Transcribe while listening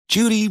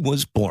Judy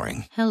was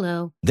boring.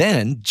 Hello.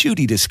 Then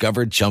Judy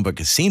discovered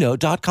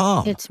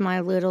ChumbaCasino.com. It's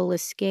my little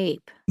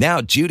escape. Now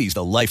Judy's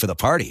the life of the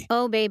party.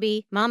 Oh,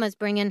 baby, mama's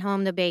bringing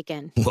home the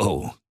bacon.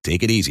 Whoa,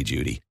 take it easy,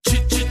 Judy.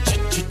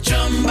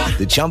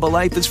 The Chumba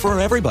life is for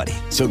everybody.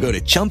 So go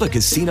to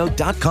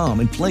ChumbaCasino.com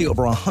and play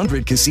over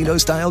 100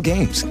 casino-style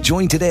games.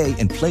 Join today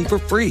and play for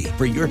free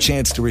for your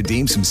chance to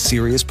redeem some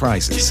serious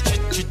prizes.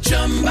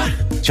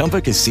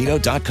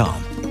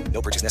 ChumbaCasino.com.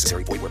 No purchase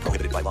necessary. Void where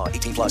prohibited by law.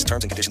 18 plus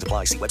terms and conditions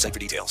apply. See website for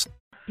details.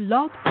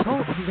 Blog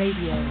Talk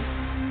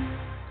Radio.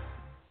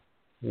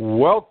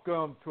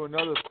 Welcome to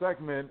another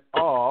segment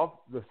of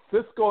the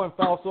Cisco and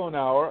Falzone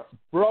Hour,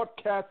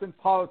 Broadcasting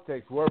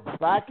Politics. We're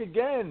back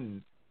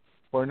again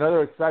for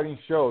another exciting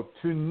show.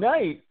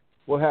 Tonight,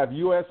 we'll have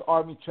U.S.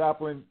 Army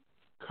Chaplain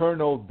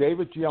Colonel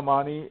David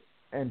Giamani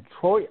and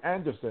Troy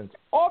Anderson,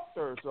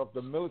 authors of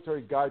the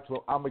Military Guide to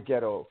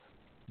Armageddon,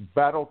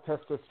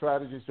 battle-tested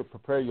strategies to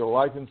prepare your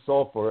life and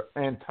soul for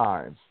end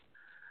times.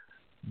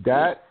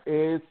 That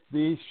is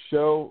the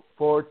show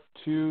for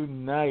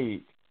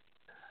tonight.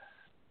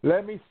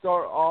 Let me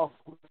start off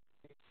with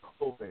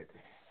COVID.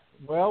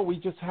 Well, we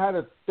just had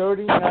a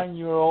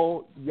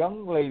 39-year-old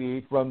young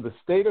lady from the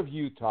state of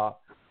Utah,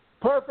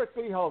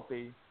 perfectly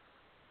healthy,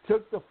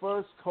 took the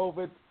first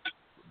COVID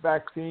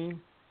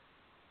vaccine,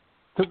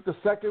 took the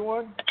second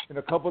one. In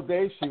a couple of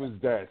days, she was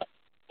dead.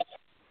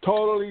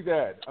 Totally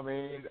dead. I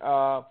mean,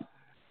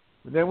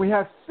 then we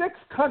have 6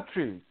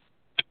 countries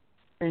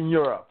in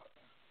Europe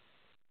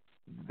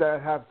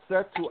that have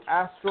said to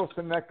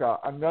AstraZeneca,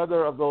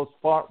 another of those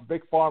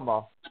big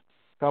pharma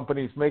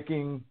companies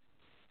making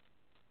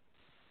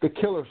the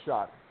killer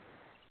shot,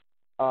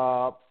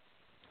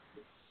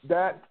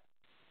 that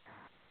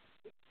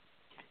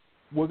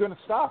we're going to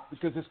stop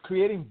because it's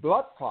creating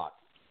blood clots.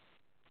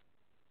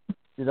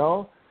 You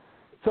know?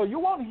 So you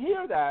won't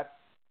hear that.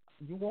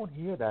 You won't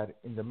hear that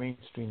in the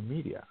mainstream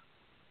media.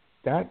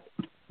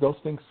 Those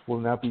things will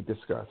not be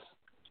discussed.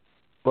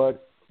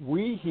 But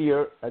we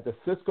here at the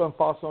Cisco and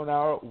Falzone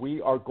Hour,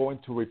 we are going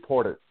to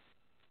report it.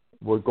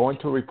 We're going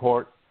to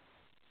report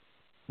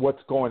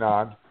what's going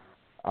on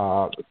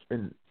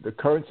in the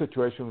current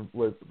situation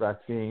with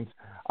vaccines,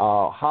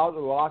 how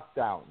the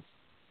lockdowns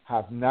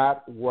have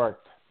not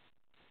worked.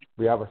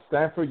 We have a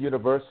Stanford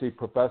University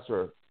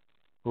professor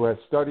who has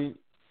studied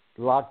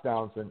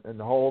lockdowns and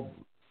the whole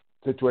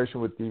situation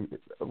with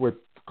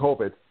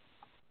COVID,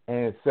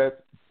 and it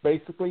said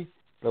basically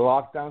the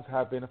lockdowns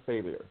have been a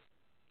failure.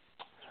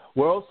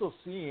 We're also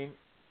seeing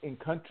in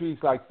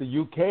countries like the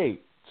UK,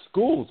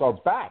 schools are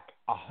back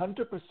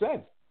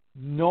 100%,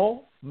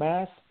 no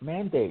mask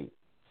mandate.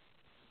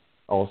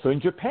 Also in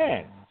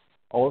Japan,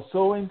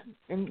 also in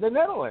the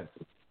Netherlands.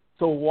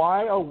 So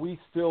why are we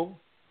still,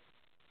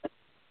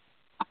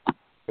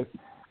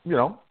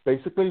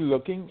 basically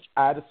looking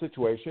at a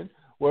situation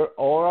where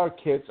all our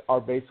kids are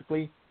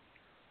basically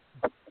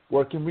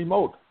working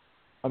remote?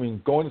 I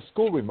mean, going to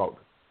school remote.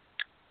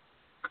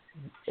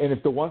 And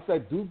if the ones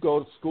that do go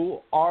to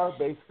school are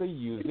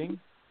basically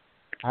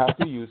have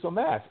to use a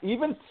mask.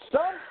 Even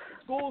some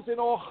schools in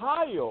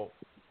Ohio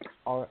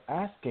are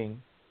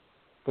asking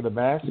for the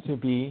mask to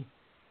be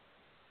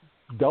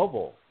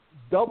double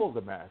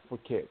the mask for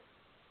kids.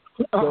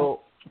 So,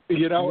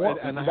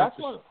 and I have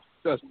to,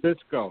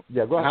 Cisco,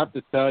 yeah, go ahead. I have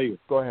to tell you,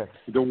 go ahead.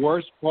 The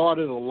worst part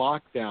of the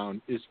lockdown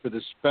is for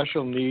the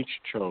special needs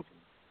children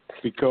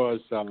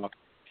because, I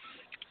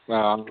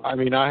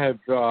have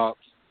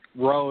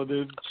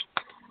relatives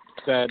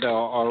that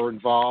are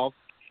involved,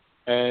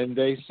 and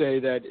they say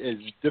that as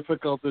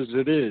difficult as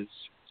it is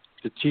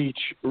to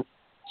teach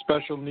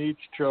special needs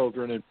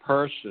children in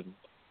person,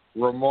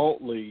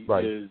 remotely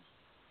right. is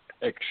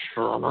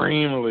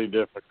extremely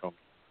difficult.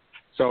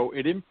 So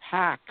it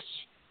impacts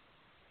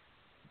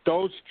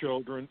those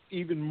children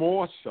even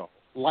more so,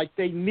 like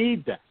they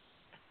need that.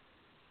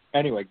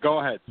 Anyway, go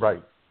ahead.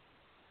 Right.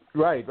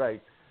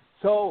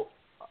 So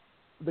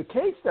the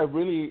case that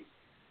really,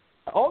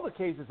 all the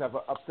cases have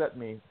upset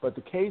me, but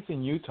the case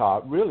in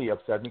Utah really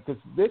upset me because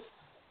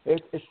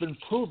it's been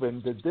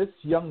proven that this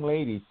young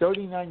lady,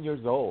 39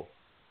 years old,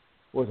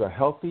 was a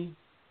healthy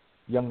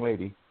young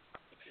lady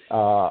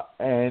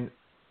and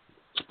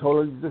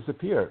totally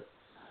disappeared.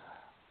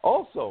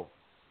 Also,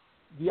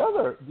 the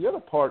other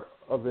part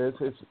of this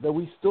is that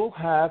we still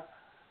have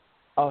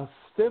a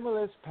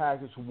stimulus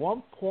package,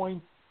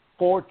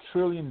 $1.4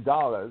 trillion,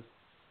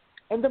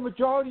 and the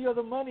majority of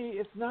the money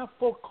is not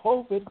for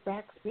COVID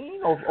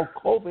vaccine or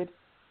COVID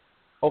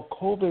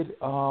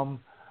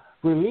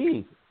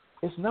relief.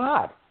 It's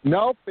not.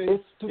 Nope.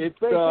 It's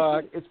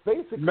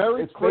basically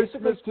Merry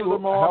Christmas to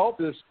them all,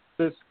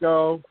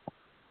 Cisco.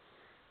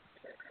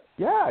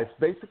 Yeah, it's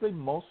basically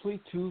mostly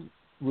to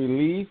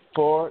relief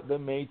for the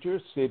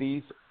major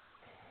cities,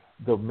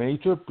 the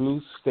major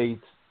blue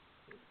states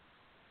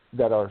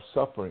that are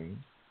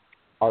suffering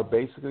are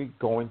basically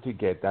going to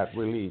get that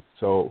relief.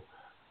 So,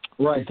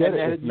 right, and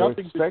it had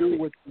nothing to do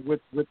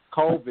with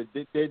COVID.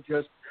 They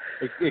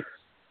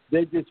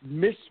just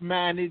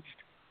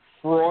mismanaged,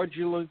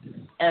 fraudulent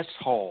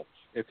S-holes,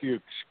 if you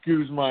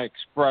excuse my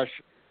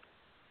expression.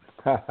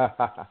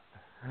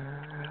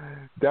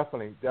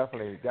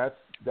 Definitely.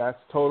 That's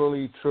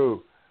totally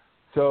true.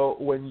 So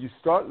when you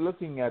start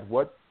looking at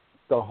what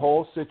the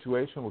whole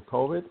situation with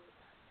COVID,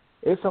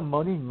 it's a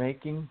money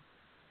making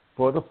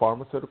for the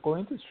pharmaceutical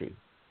industry.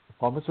 The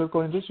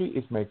pharmaceutical industry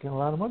is making a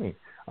lot of money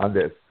on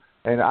this,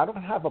 and I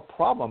don't have a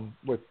problem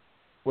with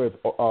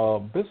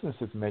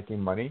businesses making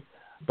money,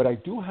 but I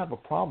do have a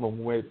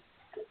problem with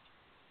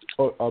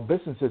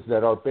businesses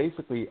that are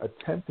basically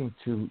attempting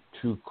to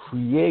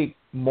create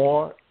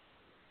more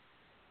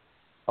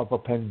of a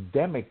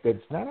pandemic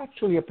that's not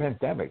actually a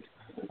pandemic.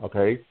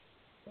 Okay,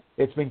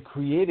 it's been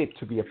created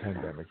to be a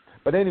pandemic.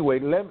 But anyway,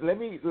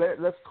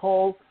 let's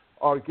call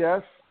our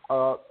guest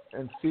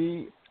and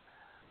see,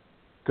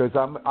 because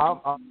I'm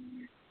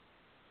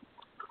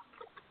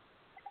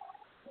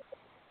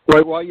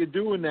Right, while you're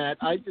doing that,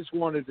 I just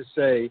wanted to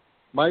say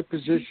my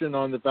position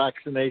on the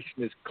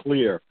vaccination is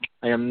clear.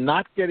 I am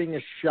not getting a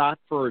shot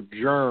for a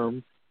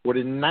germ with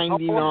a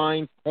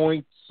 99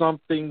 point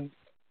something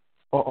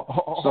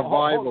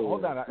survival.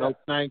 Hold on. No,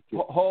 thank you.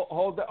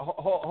 Hold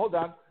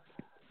on.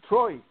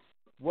 Troy,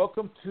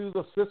 welcome to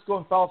the Cisco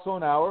and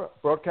Falzone Hour,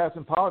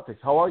 Broadcasting Politics.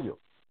 How are you?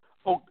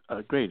 Oh,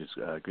 great. It's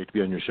great to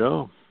be on your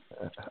show.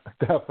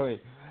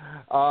 Definitely.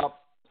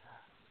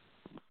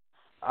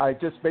 I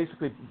just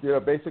basically did a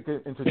basic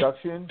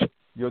introduction.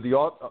 You're the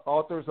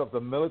authors of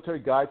The Military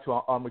Guide to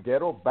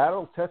Armageddon,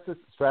 Battle-Tested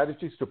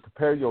Strategies to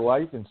Prepare Your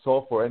Life and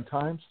Soul for End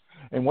Times.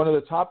 And one of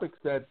the topics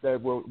that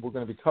we're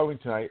going to be covering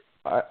tonight,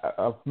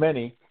 of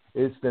many,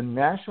 is the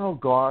National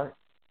Guard.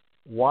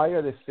 Why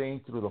are they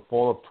staying through the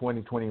fall of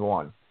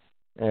 2021?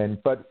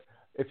 But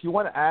if you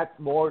want to add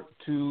more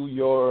to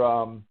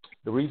your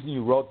the reason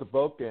you wrote the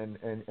book and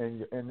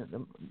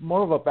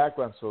more of a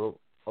background, so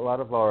a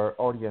lot of our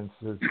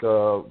audiences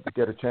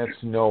get a chance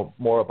to know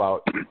more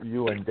about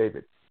you and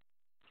David.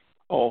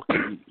 Oh,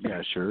 okay.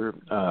 Yeah, sure.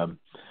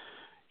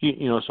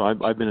 So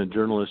I've been a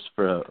journalist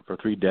for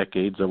 3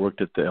 decades. I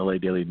worked at the LA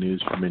Daily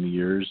News for many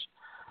years.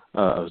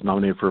 I was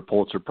nominated for a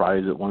Pulitzer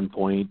Prize at one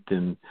point,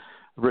 and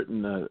I've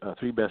written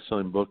 3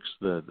 best-selling books: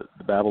 the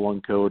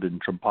Babylon Code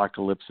and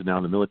Trumpocalypse, and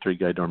now The Military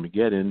Guide to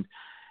Armageddon.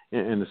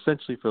 And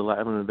essentially,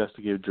 I'm an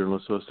investigative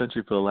journalist. So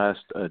essentially, for the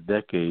last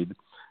decade,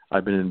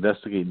 I've been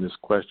investigating this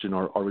question: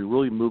 Are we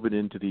really moving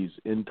into these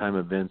end-time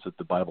events that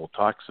the Bible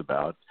talks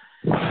about?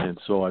 And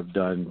so I've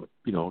done,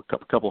 a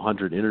couple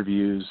hundred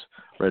interviews,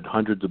 read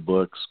hundreds of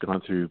books,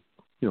 gone through,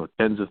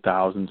 tens of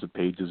thousands of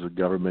pages of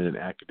government and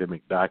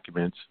academic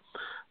documents.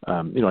 I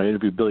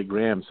interviewed Billy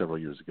Graham several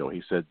years ago.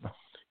 He said,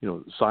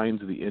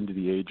 signs of the end of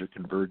the age are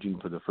converging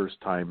for the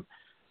first time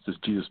since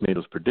Jesus made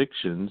those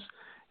predictions.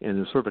 And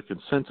there's sort of a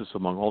consensus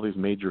among all these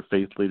major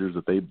faith leaders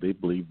that they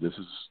believe this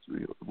is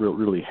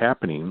really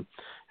happening. In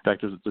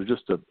fact, there's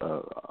just a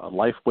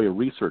Lifeway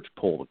research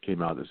poll that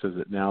came out that says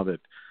that now that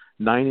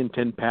 9 in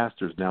 10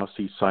 pastors now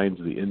see signs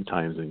of the end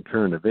times in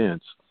current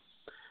events.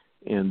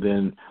 And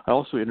then I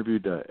also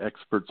interviewed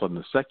experts on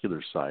the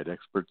secular side,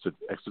 experts at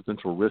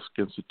existential risk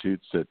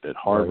institutes at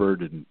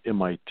Harvard and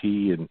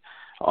MIT and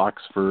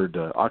Oxford.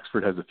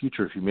 Oxford has a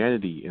Future of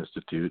Humanity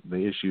Institute, and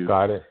they issue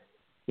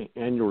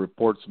annual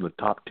reports on the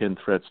top 10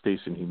 threats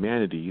facing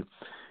humanity.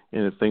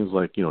 And it's things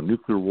like,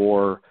 nuclear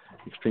war,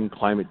 extreme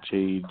climate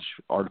change,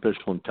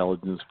 artificial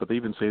intelligence, but they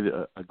even say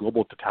that a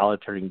global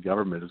totalitarian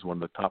government is one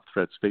of the top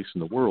threats facing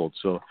the world.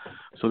 So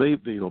they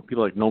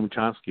people like Noam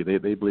Chomsky,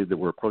 they believe that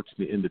we're approaching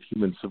the end of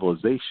human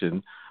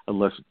civilization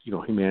unless,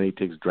 humanity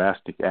takes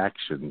drastic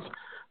actions.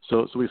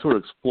 So we sort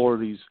of explore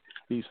these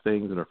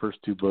things in our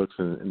first 2 books.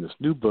 And in this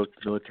new book,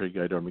 The Military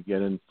Guide to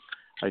Armageddon,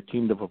 I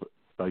teamed up with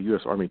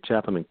U.S. Army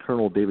chaplain and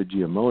Colonel David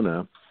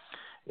Giammona,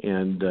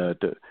 and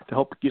to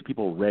help get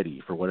people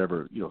ready for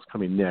whatever is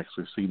coming next.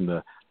 We've seen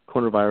the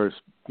coronavirus,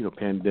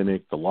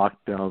 pandemic, the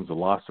lockdowns, the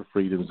loss of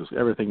freedoms, just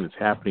everything that's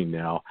happening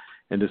now.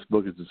 And this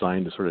book is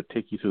designed to sort of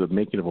take you through the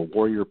making of a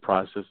warrior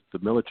process the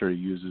military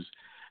uses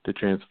to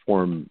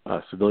transform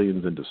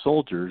civilians into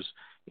soldiers.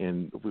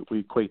 And we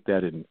equate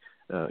that in,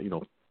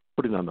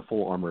 putting on the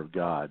full armor of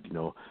God,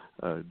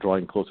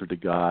 drawing closer to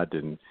God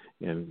and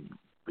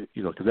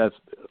because that's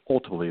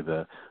ultimately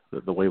the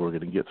way we're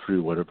going to get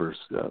through whatever's,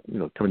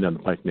 coming down the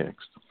pike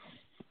next.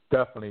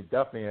 Definitely,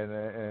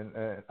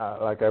 and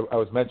like I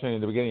was mentioning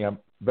in the beginning, I'm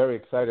very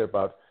excited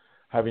about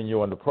having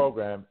you on the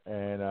program,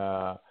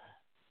 and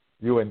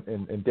you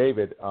and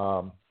David.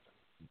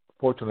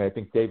 Fortunately, I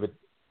think David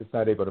is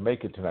not able to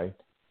make it tonight.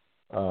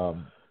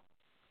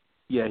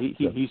 Yeah,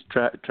 he's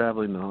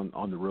traveling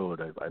on the road.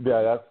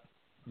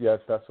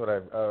 That's what I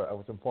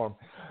was informed.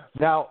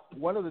 Now,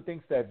 one of the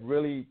things that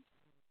really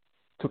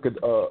took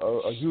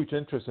a huge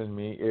interest in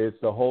me is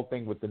the whole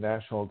thing with the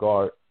National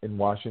Guard in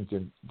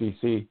Washington,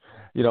 D.C.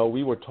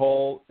 We were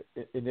told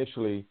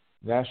initially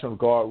National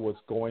Guard was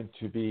going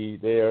to be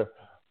there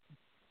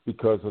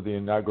because of the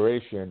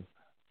inauguration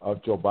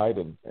of Joe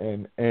Biden.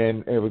 And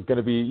it was going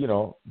to be,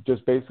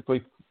 just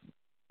basically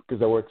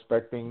because they were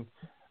expecting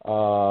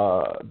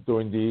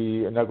during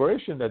the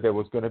inauguration that there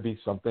was going to be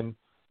something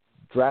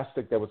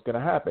drastic that was going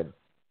to happen.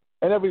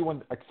 And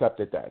everyone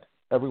accepted that.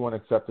 Everyone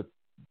accepted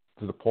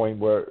to the point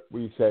where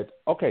we said,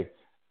 okay,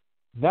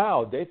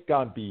 now they've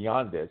gone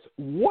beyond this.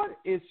 What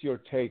is your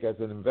take as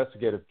an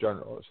investigative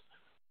journalist?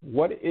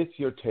 What is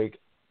your take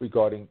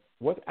regarding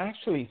what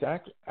actually is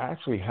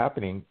actually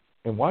happening,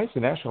 and why is the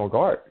National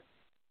Guard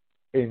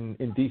in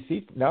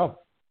D.C. now?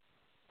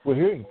 We're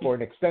hearing for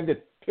an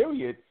extended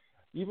period,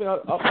 even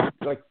up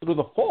like through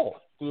the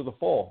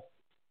fall.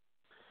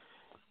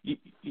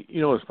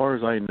 You know, as far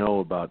as I know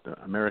about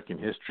American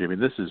history, I mean,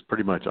 this is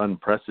pretty much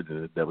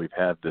unprecedented that we've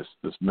had this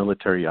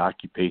military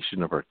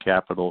occupation of our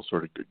capital,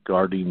 sort of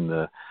guarding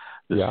the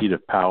seat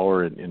of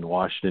power in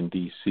Washington,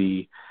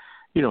 D.C.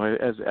 You know,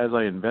 as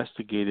I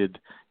investigated,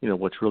 you know,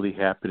 what's really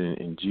happening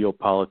in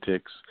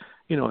geopolitics,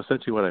 you know,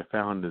 essentially what I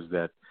found is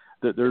that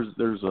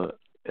there's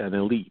an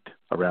elite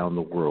around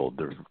the world.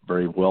 There's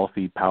very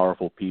wealthy,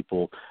 powerful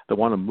people that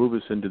want to move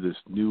us into this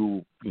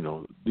new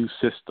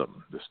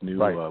system, this new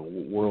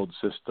world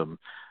system.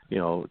 You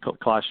know,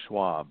 Klaus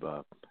Schwab,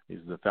 he's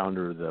the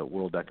founder of the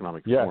World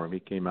Economic Forum. He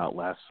came out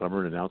last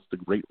summer and announced the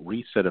Great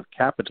Reset of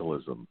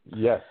Capitalism.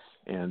 Yes.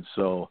 And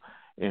so,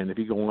 and if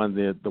you go on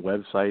the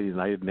website of the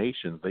United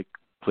Nations, they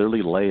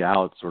clearly lay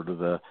out sort of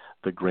the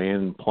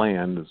grand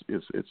plan.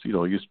 It's you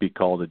know, it used to be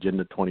called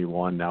Agenda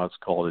 21, now it's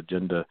called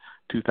Agenda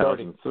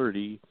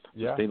 2030,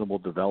 sustainable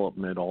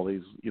development, all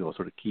these, you know,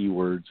 sort of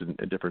keywords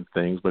and different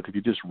things. But if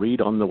you just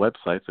read on the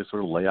websites, they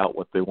sort of lay out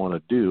what they want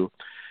to do.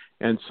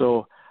 And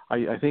so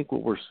I think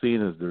what we're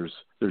seeing is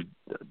there's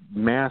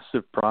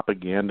massive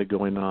propaganda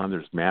going on.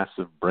 There's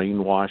massive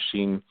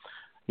brainwashing,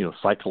 you know,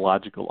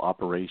 psychological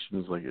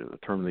operations, like a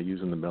term they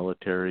use in the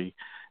military.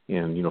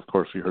 And, you know, of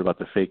course, we heard about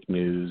the fake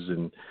news.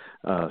 And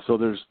so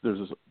there's this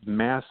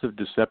massive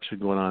deception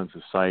going on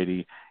in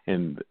society.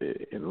 And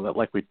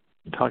like we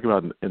talk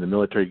about in the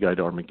Military Guide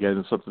to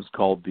Armageddon, something's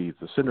called the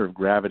center of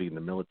gravity in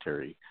the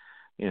military.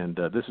 And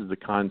this is the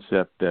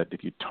concept that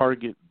if you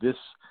target this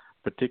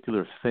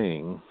particular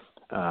thing,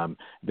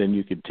 then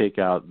you can take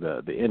out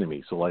the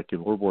enemy. So like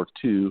in World War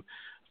II,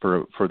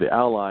 for the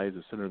Allies,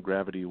 the center of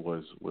gravity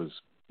was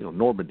you know,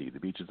 Normandy, the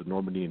beaches of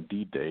Normandy and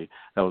D-Day.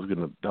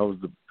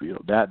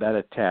 That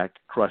attack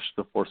crushed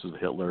the forces of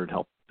Hitler and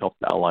helped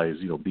the Allies,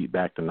 you know, beat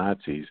back the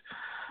Nazis.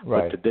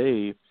 Right. But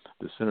today,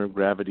 the center of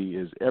gravity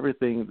is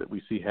everything that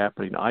we see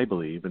happening, I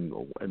believe, and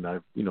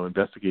I've, you know,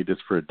 investigated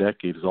this for a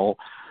decade.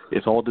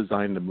 It's all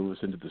designed to move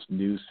us into this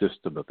new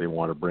system that they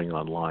want to bring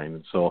online.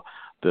 And so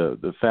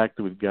the fact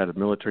that we've got a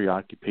military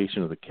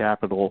occupation of the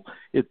capital,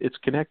 it's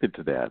connected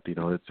to that. You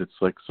know, it's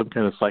like some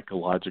kind of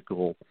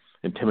psychological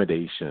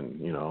intimidation,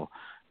 you know,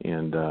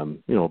 and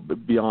you know,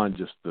 beyond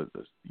just the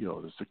you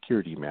know, the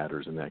security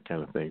matters and that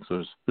kind of thing. So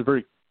there's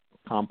very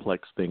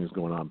complex things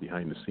going on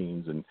behind the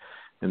scenes, and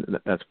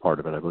that's part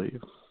of it, I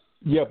believe.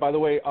 Yeah. By the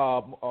way,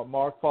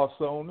 Mark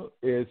Falzone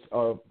is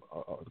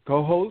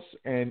co-host,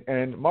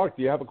 and Mark,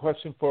 do you have a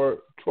question for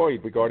Troy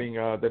regarding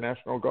the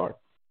National Guard?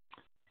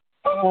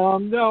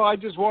 No, I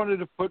just wanted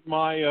to put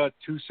my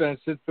 2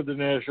 cents in for the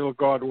National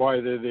Guard, why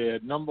they're there.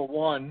 Number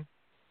one,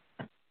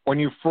 when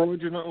you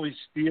fraudulently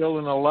steal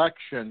an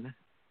election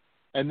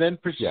and then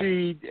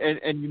proceed,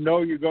 and you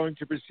know you're going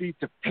to proceed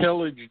to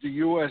pillage the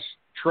U.S.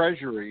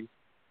 Treasury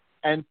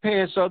and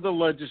pass other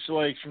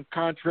legislation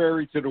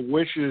contrary to the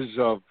wishes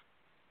of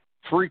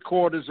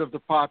 3/4 of the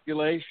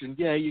population,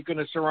 you're going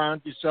to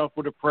surround yourself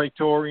with a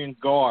Praetorian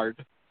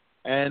Guard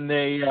and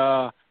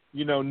a,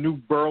 new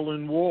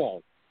Berlin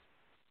Wall.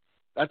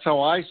 That's how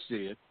I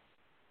see it.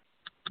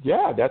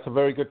 Yeah, that's a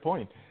very good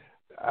point.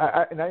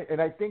 I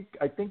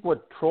think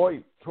what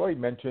Troy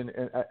mentioned,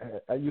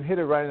 and you hit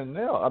it right on the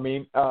nail. I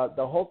mean,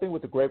 the whole thing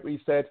with the Great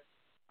Reset.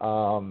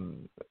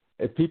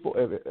 If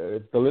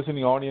the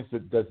listening audience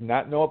that does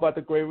not know about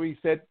the Great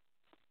Reset,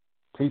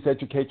 please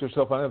educate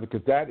yourself on it,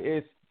 because that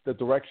is the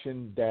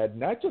direction that,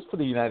 not just for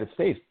the United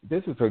States,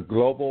 this is a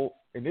global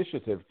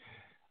initiative.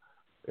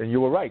 And you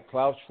were right,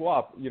 Klaus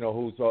Schwab,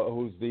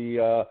 who's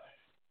the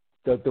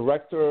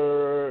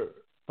director,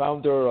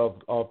 founder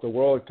of the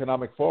World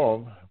Economic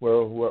Forum, where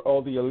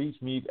all the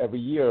elites meet every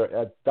year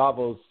at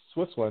Davos,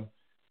 Switzerland,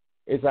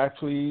 is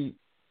actually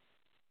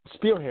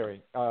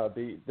spearheading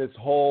this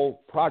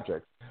whole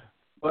project.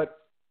 But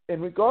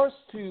in regards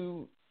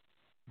to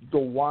the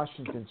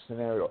Washington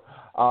scenario,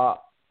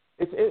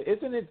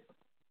 isn't it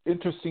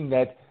interesting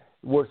that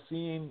we're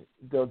seeing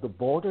the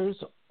borders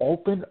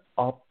open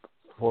up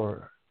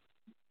for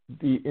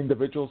the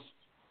individuals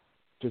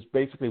just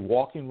basically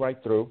walking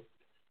right through?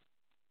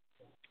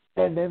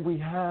 And then we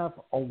have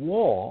a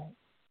wall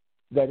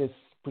that is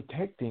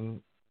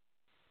protecting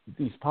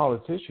these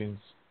politicians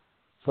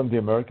from the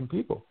American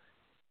people.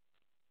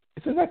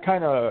 Isn't that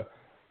kind of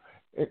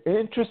an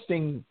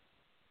interesting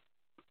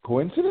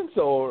coincidence,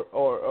 or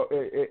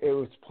it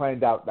was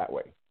planned out that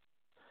way?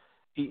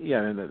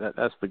 Yeah, and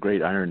that's the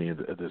great irony of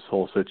this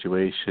whole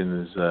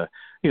situation is, the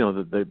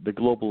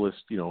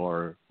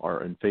globalists,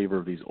 are in favor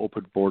of these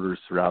open borders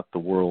throughout the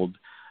world,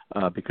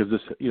 because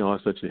this,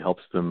 essentially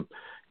helps them,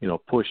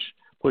 push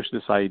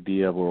this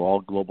idea of we're all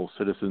global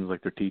citizens,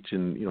 like they're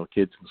teaching,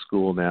 kids in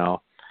school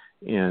now.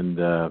 And,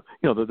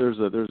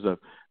 there's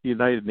the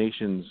United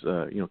Nations,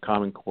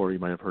 Common Core, you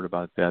might have heard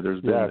about that.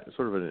 There's been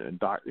sort of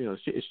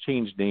it's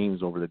changed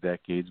names over the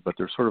decades, but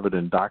there's sort of an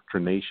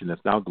indoctrination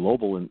that's now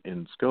global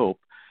in scope,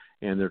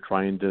 and they're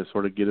trying to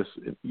sort of get us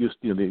used.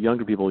 The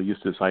younger people are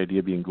used to this idea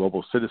of being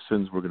global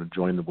citizens. We're going to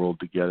join the world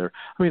together.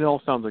 I mean, it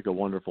all sounds like a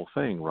wonderful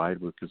thing, right?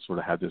 We could sort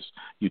of have this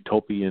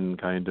utopian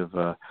kind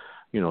of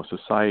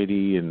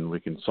society, and we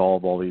can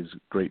solve all these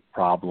great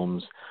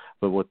problems.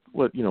 But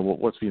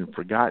what's being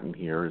forgotten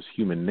here is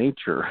human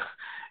nature,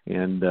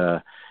 and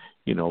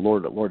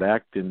Lord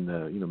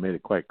Acton made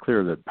it quite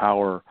clear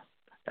that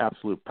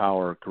absolute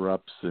power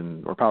corrupts,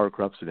 or power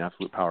corrupts, and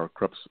absolute power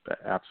corrupts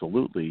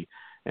absolutely.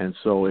 And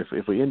so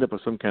if we end up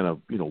with some kind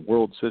of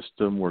world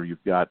system where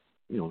you've got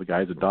the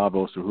guys at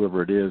Davos or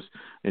whoever it is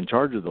in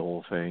charge of the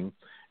whole thing,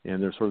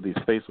 and they're sort of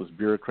these faceless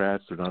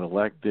bureaucrats, they're not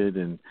elected,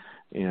 and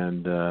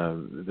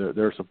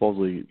they're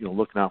supposedly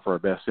looking out for our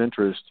best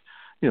interest.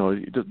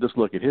 Just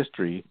look at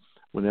history.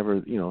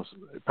 Whenever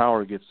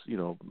power gets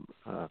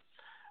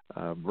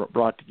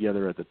brought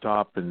together at the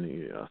top in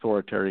the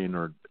authoritarian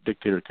or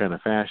dictator kind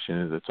of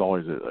fashion, it's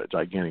always a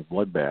gigantic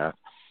bloodbath.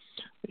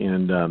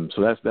 And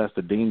so that's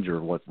the danger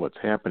of what's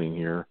happening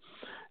here.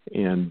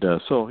 And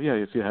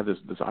you have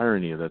this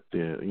irony that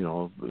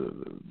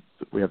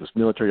we have this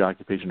military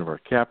occupation of our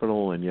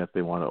capital, and yet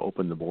they want to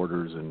open the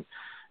borders and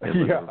let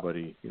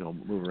everybody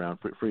move around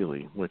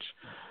freely, which.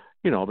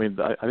 I think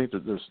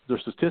that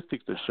there's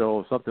statistics that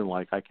show something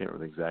like, I can't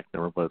remember the exact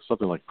number, but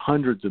something like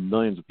hundreds of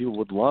millions of people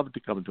would love to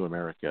come to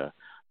America,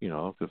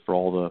 for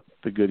all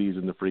the goodies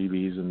and the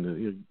freebies and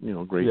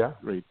the great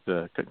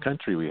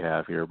country we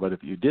have here. But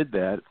if you did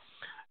that,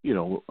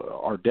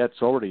 our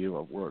debt's already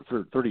we're at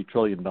 $30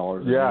 trillion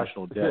in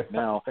national debt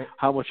now.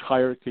 How much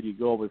higher could you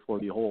go before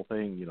the whole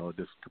thing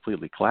just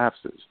completely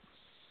collapses?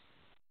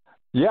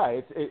 Yeah,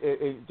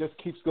 it just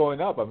keeps going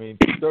up. I mean,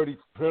 $30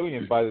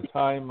 trillion by the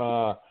time.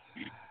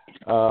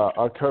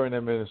 Our current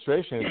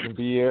administration can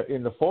be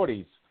in the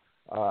 40s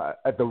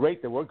at the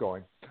rate that we're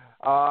going.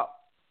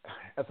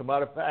 As a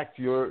matter of fact,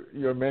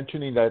 you're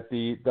mentioning that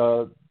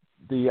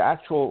the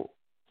actual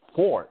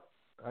fort,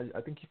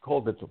 I think you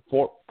called it the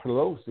Fort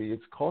Pelosi,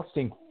 it's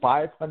costing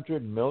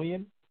 $500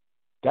 million.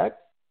 That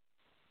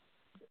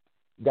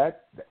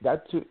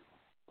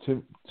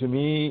to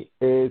me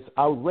is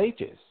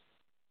outrageous.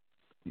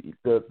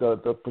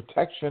 The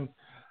protection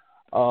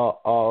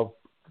of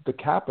the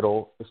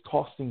Capitol is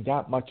costing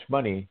that much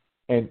money,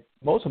 and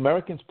most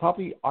Americans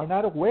probably are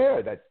not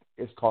aware that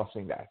it's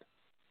costing that.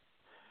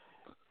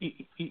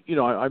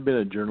 I've been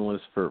a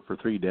journalist for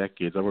 3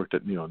 decades. I worked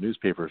at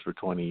newspapers for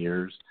 20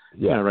 years.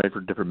 Yeah. I write for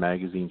different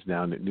magazines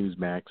now,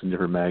 Newsmax and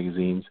different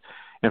magazines.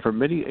 And for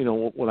many,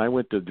 when I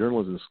went to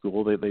journalism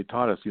school, they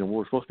taught us,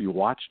 we're supposed to be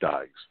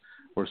watchdogs.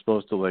 We're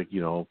supposed to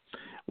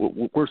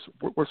we're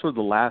sort of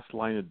the last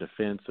line of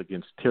defense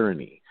against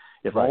tyranny.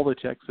 If all the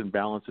checks and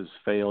balances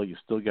fail, you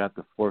still got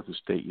the fourth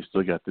estate, you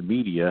still got the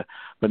media.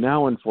 But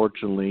now,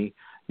 unfortunately,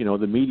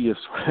 the media is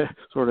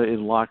sort of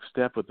in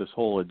lockstep with this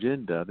whole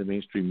agenda, the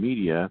mainstream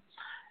media.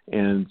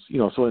 And,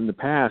 so in the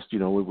past, we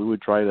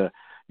would try to,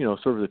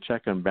 sort of the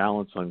check and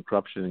balance on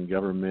corruption in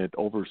government,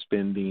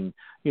 overspending,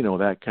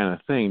 that kind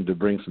of thing to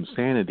bring some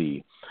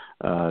sanity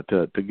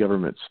to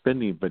government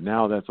spending. But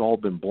now that's all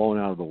been blown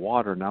out of the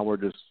water. Now we're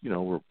just,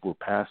 we're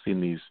passing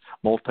these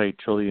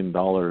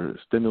multi-trillion-dollar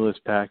stimulus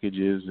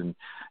packages. And,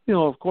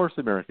 of course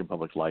the American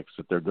public likes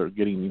it. They're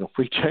getting,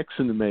 free checks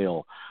in the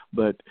mail.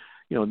 But,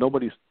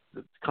 nobody's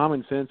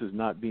common sense is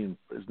not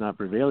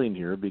prevailing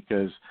here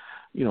because,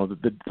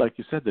 like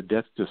you said, the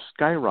debt's just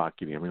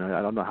skyrocketing. I mean,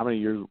 I don't know how many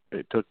years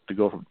it took to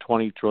go from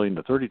 20 trillion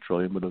to 30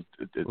 trillion, but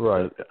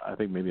I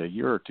think maybe a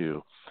year or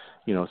two.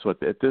 So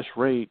at this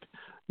rate,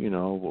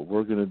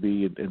 we're going to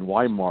be in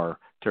Weimar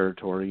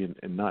territory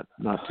and not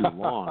too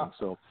long.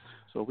 So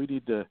we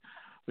need to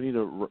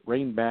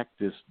rein back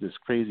this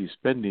crazy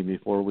spending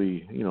before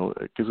we,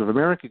 because if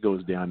America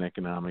goes down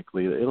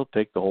economically, it'll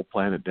take the whole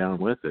planet down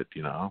with it.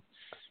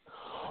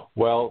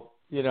 Well,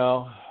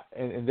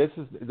 and this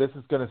is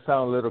going to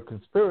sound a little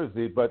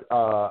conspiracy, but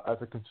I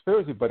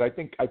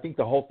think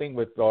the whole thing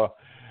with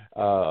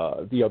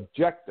the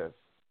objective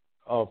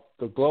of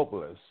the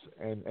globalists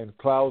and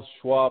Klaus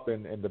Schwab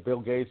and the Bill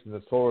Gates and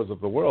the Soros of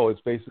the world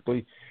is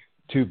basically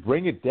to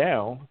break it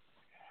down,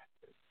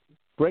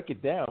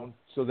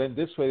 so then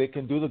this way they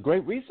can do the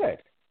Great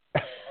Reset.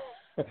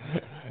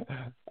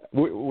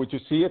 Would you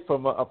see it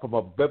from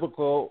a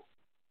biblical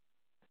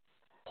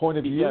point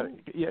of view?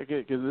 Yeah,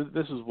 because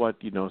this is what,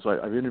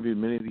 so I've interviewed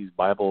many of these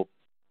Bible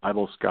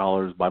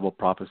scholars, Bible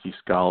prophecy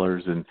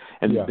scholars, and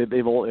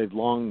they've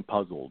long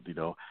puzzled,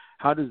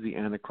 how does the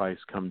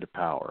Antichrist come to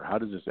power? How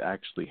does this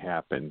actually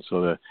happen?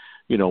 So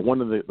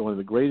one of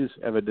the greatest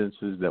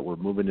evidences that we're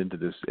moving into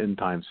this end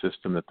time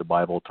system that the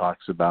Bible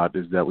talks about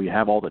is that we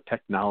have all the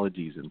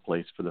technologies in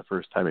place for the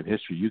first time in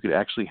history. You could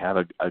actually have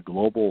a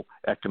global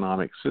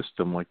economic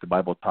system like the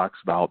Bible talks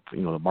about,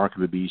 the mark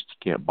of the beast.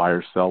 You can't buy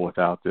or sell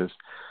without this.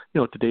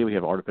 Today we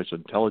have artificial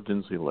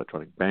intelligence, we have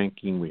electronic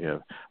banking, we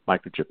have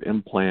microchip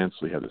implants,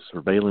 we have the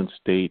surveillance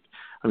state.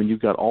 I mean,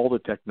 you've got all the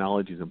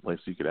technologies in place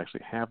so you could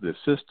actually have this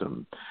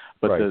system.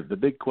 But right. the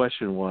big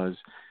question was,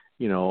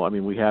 I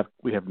mean, we have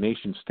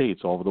nation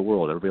states all over the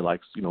world. Everybody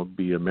likes,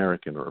 be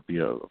American or be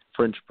a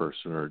French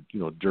person or,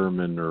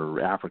 German or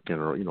African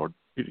or,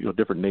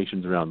 different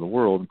nations around the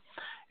world.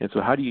 And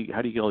so how do you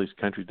get all these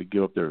countries to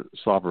give up their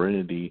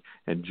sovereignty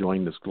and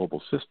join this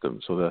global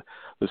system? So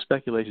the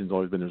speculation has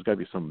always been there's got to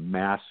be some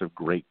massive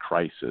great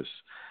crisis.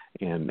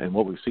 And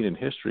what we've seen in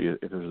history,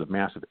 if there's a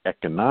massive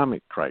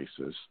economic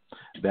crisis,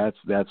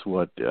 that's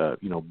what,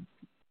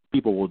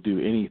 people will do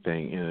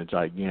anything in a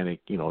gigantic,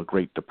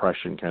 Great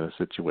Depression kind of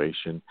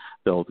situation.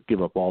 They'll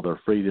give up all their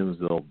freedoms.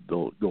 They'll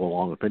go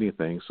along with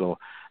anything. So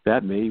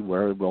that may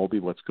very well be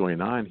what's going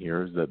on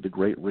here, is that the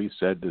Great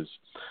Reset is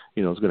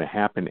going to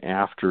happen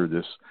after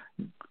this,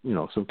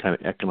 some kind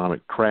of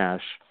economic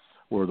crash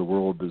where the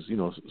world is,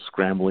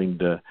 scrambling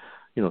to,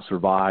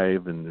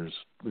 survive, and there's,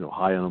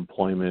 high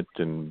unemployment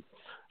and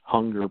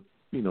hunger,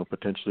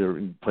 potentially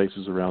in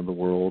places around the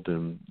world,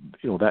 and,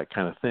 that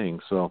kind of thing.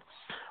 So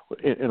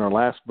in our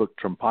last book,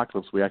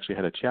 Trumpocalypse, we actually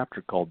had a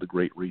chapter called The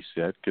Great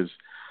Reset, because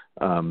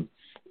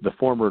the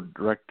former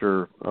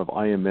director of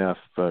IMF,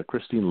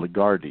 Christine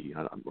Lagarde,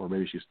 or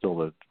maybe she's still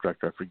the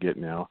director, I forget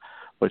now,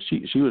 but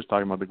she was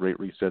talking about the Great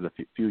Reset a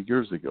few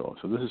years ago.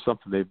 So this is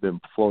something they've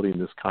been floating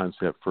this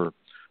concept for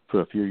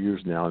a few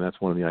years now, and that's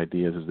one of the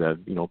ideas, is that,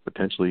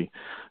 potentially,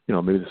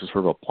 maybe this is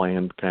sort of a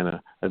planned kind of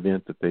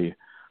event that they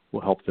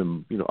will help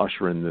them,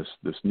 usher in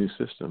this new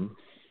system.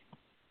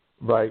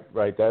 Right.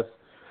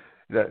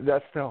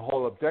 That's the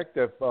whole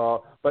objective.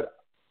 But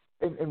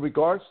in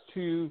regards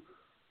to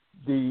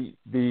the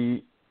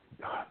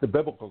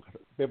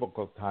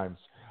biblical times,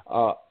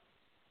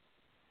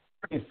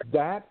 is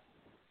that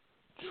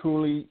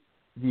truly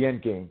the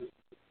end game?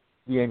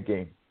 The end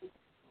game?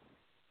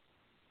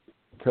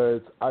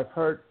 Because I've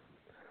heard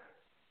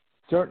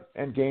certain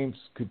end games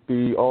could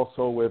be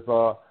also with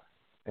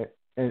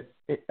an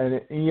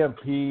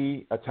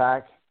EMP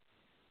attack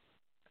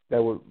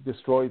that will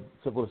destroy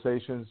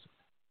civilizations.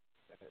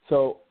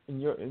 So in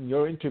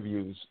your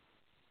interviews,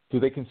 do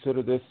they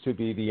consider this to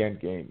be the end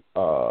game,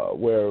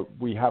 where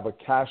we have a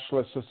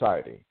cashless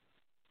society,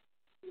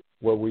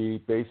 where we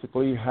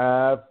basically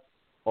have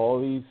all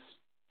these,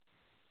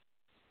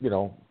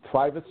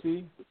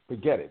 privacy?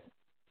 Forget it.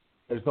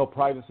 There's no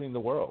privacy in the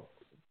world.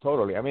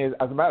 Totally. I mean,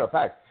 as a matter of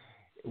fact,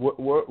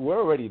 we're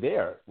already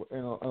there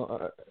in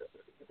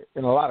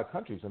a lot of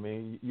countries. I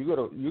mean, you go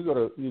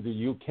to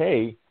the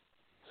UK.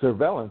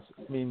 Surveillance.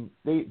 I mean,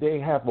 they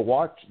have a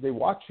watch. They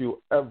watch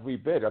you every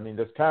bit. I mean,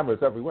 there's cameras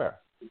everywhere.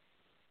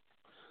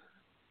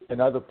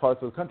 In other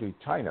parts of the country,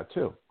 China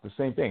too, the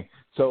same thing.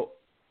 So,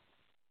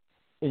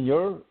 in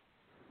your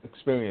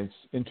experience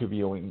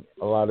interviewing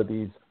a lot of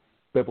these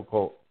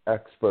biblical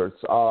experts,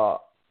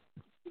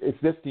 is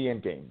this the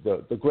end game?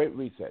 The Great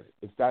Reset?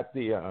 Is that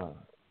the?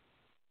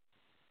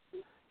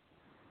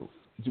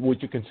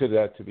 Would you consider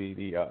that to be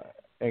the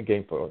end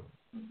game for?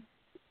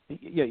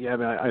 Yeah. I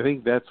mean, I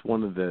think that's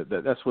one of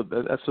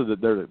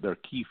their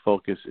key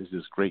focus is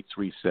this Great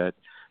Reset.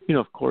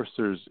 Of course,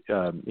 there's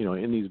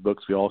in these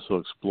books we also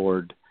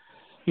explored,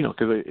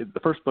 because the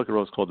first book I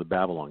wrote is called the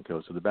Babylon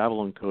Code. So the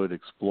Babylon Code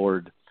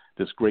explored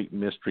this great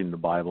mystery in the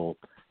Bible.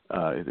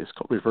 It's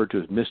referred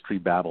to as Mystery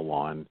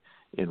Babylon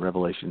in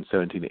Revelation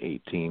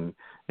 17-18,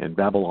 and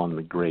Babylon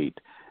the Great.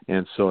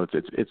 And so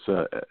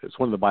it's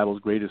one of the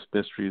Bible's greatest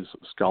mysteries.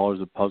 Scholars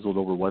have puzzled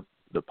over what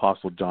the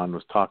Apostle John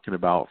was talking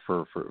about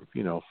for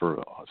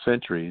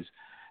centuries,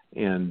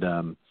 and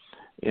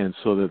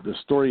so the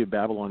story of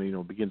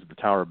Babylon, begins at the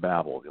Tower of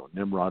Babel.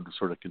 Nimrod was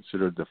sort of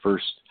considered the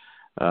first,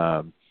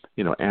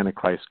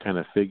 Antichrist kind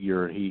of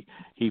figure.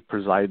 He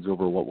presides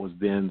over what was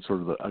then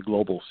sort of a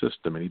global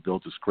system, and he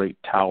built this great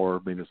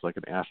tower. Maybe it's like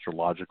an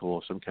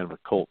astrological, some kind of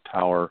occult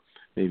tower.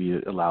 Maybe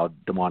it allowed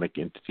demonic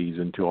entities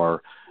into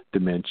our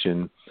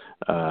dimension,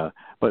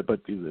 but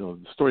the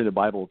story of the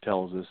Bible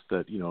tells us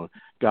that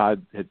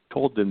God had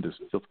told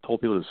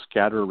people to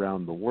scatter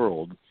around the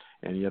world,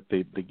 and yet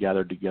they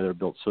gathered together,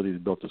 built cities,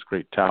 built this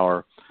great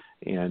tower,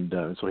 and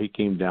so He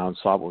came down,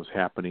 saw what was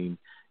happening,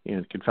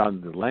 and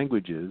confounded their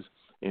languages,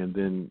 and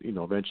then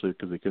eventually,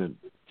 because they couldn't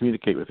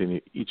communicate with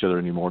each other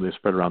anymore, they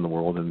spread around the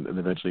world, and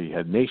eventually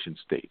had nation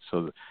states.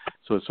 So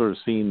it's sort of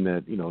seen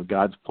that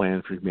God's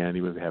plan for humanity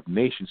was to have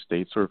nation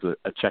states, sort of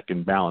a check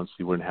and balance.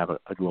 He wouldn't have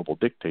a global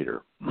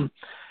dictator.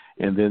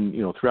 And then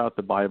throughout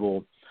the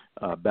Bible,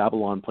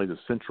 Babylon plays a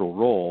central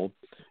role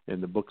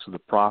in the books of the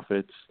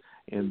prophets,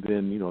 and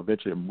then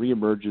eventually it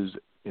reemerges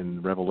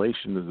in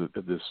Revelation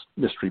as this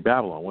Mystery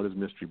Babylon. What is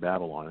Mystery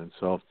Babylon? And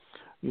so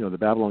the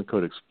Babylon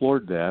Code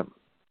explored that,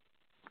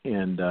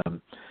 and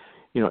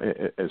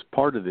as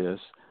part of this,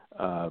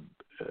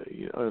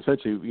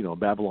 essentially,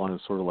 Babylon is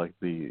sort of like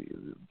the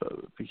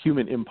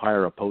human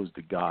empire opposed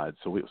to God.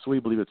 So we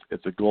believe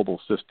it's a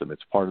global system.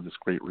 It's part of this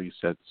Great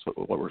Reset. So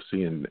what we're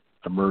seeing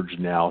emerge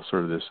now,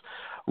 sort of this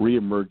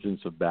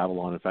reemergence of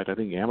Babylon. In fact, I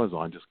think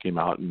Amazon just came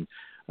out and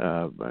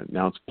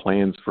announced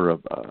plans for a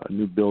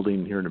new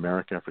building here in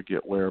America. I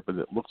forget where, but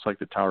it looks like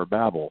the Tower of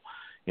Babel.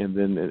 And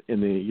then in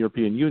the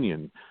European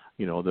Union,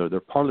 their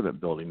Parliament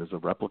building is a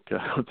replica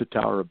of the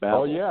Tower of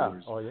Babel. Oh yeah.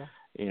 So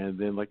and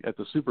then, like at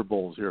the Super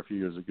Bowls here a few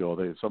years ago,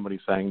 somebody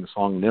sang the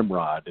song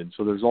Nimrod, and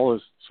so there's all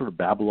this sort of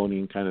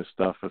Babylonian kind of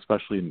stuff,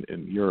 especially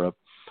in Europe.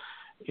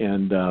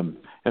 And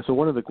so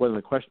one of the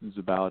questions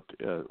about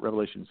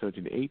Revelation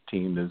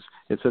 17:18 is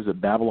it says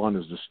that Babylon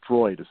is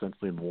destroyed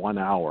essentially in 1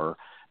 hour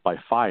by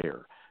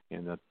fire,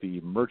 and that the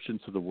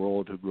merchants of the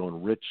world who've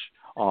grown rich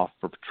off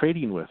of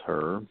trading with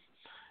her,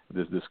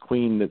 this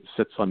queen that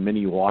sits on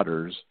many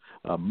waters,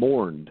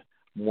 mourned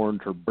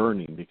her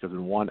burning, because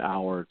in 1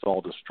 hour it's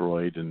all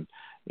destroyed, and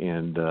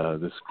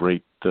this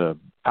great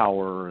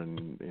power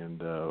and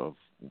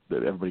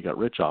that everybody got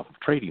rich off of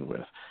trading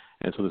with.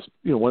 And so this,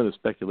 one of the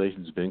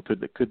speculations has been,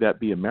 could that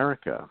be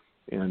America?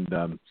 And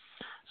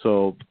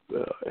so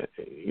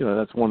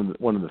that's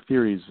one of the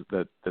theories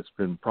that's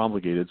been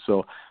promulgated.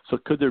 So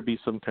could there be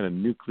some kind of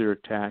nuclear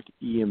attack,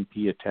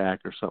 EMP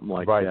attack, or something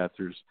like that?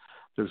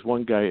 There's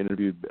one guy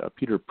interviewed,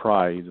 Peter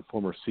Pry, he's a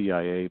former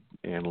CIA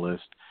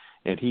analyst,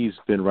 and he's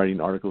been writing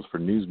articles for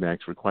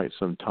Newsmax for quite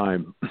some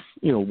time,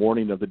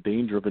 warning of the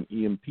danger of an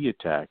EMP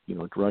attack.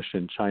 Russia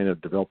and China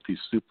have developed these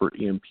super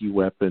EMP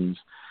weapons,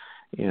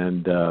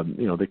 and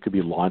they could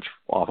be launched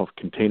off of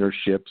container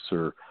ships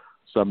or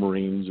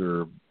submarines,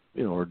 or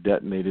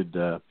detonated.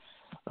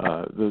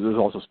 There's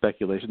also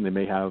speculation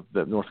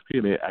that North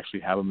Korea may actually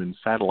have them in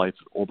satellites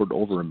orbited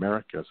over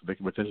America, so they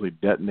can potentially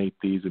detonate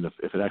these, and if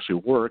it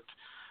actually worked,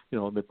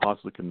 they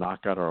possibly could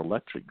knock out our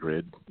electric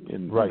grid,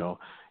 and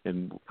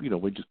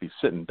we'd just be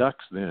sitting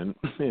ducks then.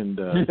 And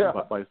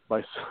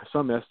by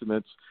some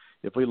estimates,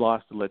 if we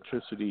lost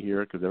electricity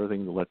here because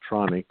everything's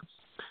electronic,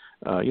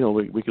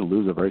 we could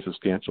lose a very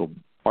substantial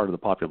part of the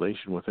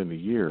population within a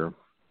year.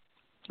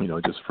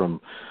 Just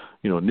from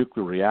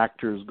nuclear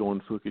reactors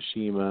going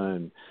Fukushima,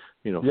 and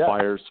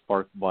fires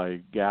sparked by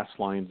gas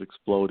lines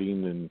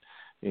exploding,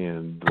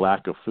 and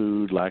lack of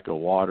food, lack of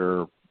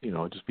water.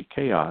 It'd just be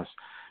chaos.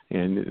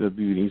 And it would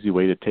be an easy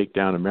way to take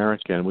down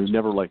America. And we've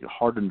never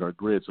hardened our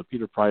grid. So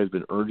Peter Pry has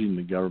been urging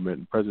the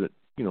government,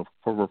 and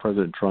former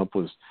President Trump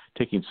was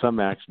taking some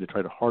action to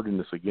try to harden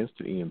this against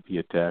an EMP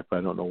attack. But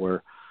I don't know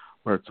where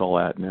it's all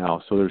at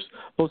now. So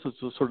those are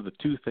sort of the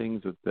two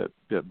things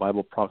that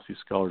Bible prophecy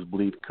scholars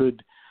believe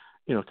could,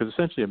 because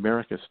essentially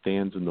America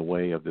stands in the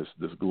way of this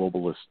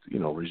globalist,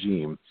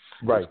 regime,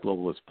 this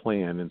globalist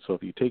plan. And so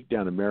if you take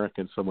down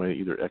America in some way,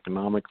 either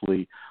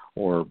economically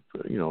or,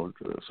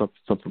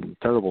 something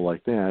terrible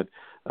like that,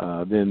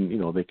 then,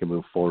 they can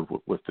move forward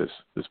with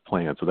this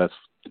plan. So that's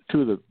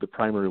two of the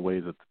primary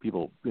ways that the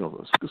people,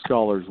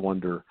 scholars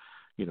wonder,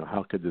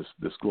 how could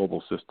this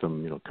global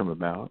system, come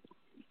about?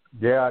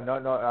 Yeah,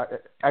 no,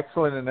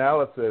 excellent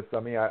analysis. I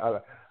mean,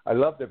 I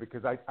loved it,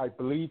 because I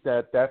believe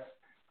that's,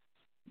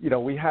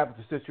 we have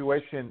the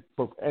situation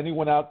for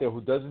anyone out there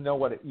who doesn't know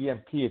what an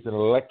EMP is, an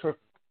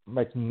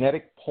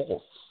electromagnetic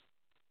pulse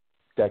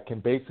that can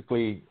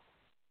basically,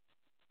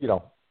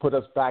 put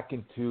us back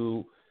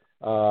into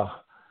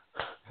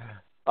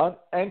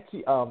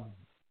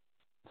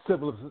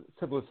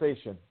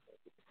civilization.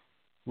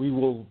 We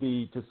will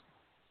be just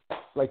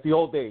like the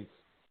old days,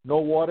 no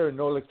water,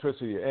 no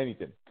electricity,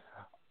 anything.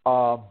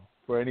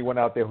 For anyone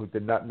out there who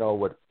did not know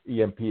what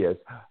EMP is.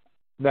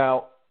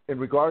 Now, in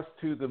regards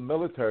to the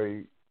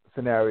military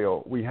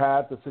scenario, we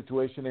had the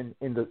situation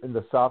in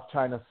the South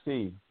China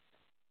Sea,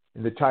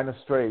 in the China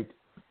Strait,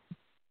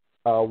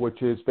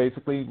 which is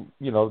basically,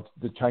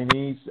 the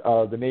Chinese,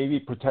 the Navy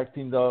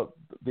protecting the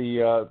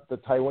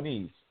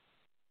Taiwanese,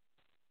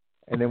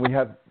 and then we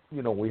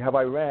have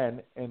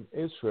Iran and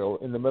Israel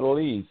in the Middle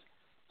East.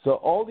 So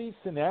all these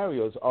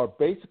scenarios are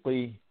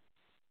basically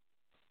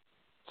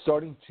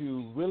starting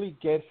to really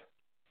get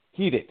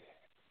heated.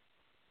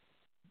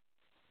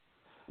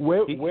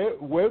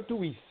 Where do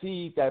we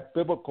see that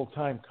biblical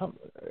time come?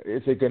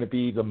 Is it going to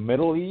be the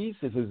Middle East?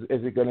 Is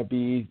it going to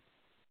be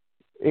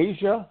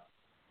Asia?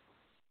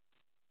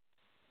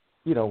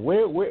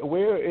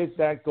 Where is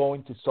that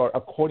going to start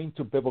according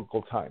to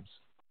biblical times?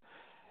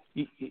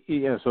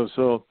 Yeah,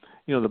 so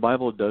the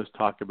Bible does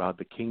talk about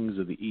the kings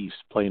of the East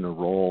playing a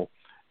role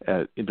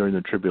during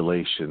the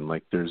tribulation.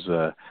 Like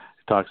it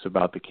talks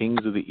about the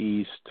kings of the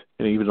East,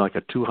 and even like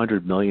a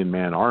 200 million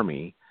man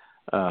army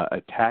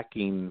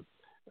attacking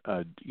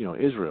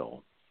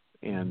Israel,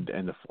 and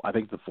I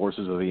think the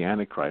forces of the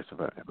Antichrist, if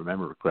I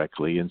remember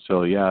correctly. And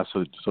so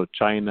so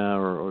China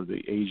or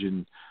the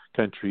Asian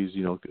countries,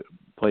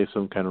 play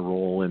some kind of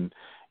role in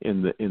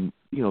the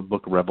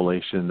Book of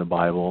Revelation in the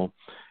Bible.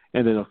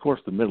 And then, of course,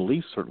 the Middle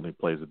East certainly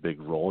plays a big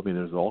role. I mean,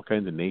 there's all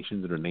kinds of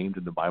nations that are named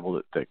in the Bible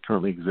that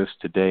currently exist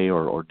today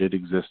or did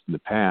exist in the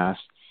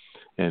past.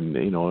 And,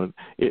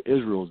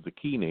 Israel is the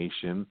key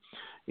nation.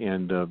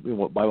 And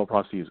what Bible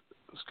prophecy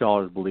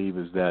scholars believe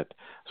is that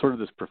sort of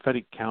this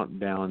prophetic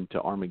countdown to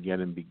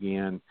Armageddon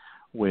began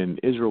when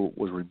Israel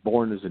was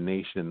reborn as a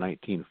nation in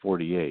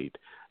 1948.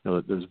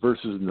 There's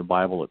verses in the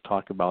Bible that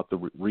talk about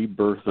the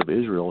rebirth of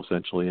Israel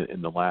essentially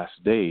in the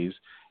last days,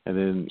 And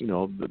then,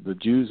 the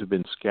Jews have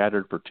been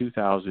scattered for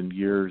 2,000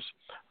 years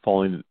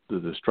following the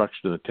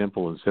destruction of the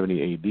temple in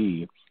 70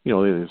 AD.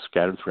 They're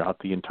scattered throughout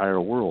the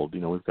entire world.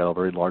 We've got a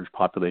very large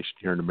population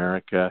here in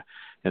America,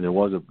 and there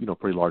was a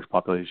pretty large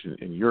population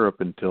in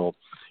Europe until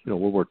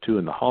World War II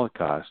and the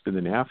Holocaust. And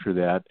then after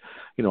that,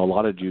 a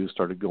lot of Jews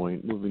started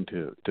moving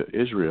to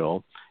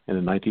Israel. And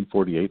in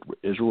 1948,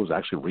 Israel was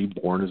actually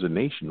reborn as a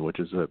nation, which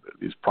is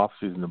these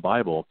prophecies in the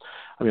Bible.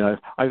 I mean,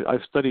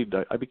 I've studied.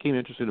 I became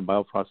interested in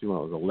Bible prophecy when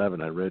I was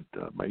 11. I read.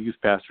 My youth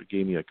pastor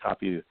gave me a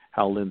copy of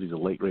Hal Lindsey's The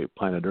Late Great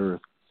Planet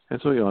Earth,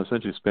 and so I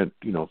essentially spent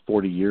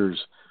 40 years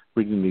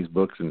reading these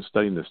books and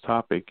studying this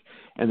topic.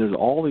 And there's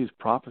all these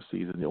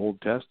prophecies in the Old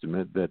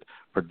Testament that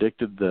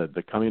predicted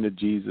the coming of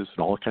Jesus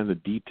and all kinds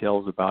of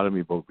details about him.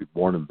 He would be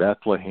born in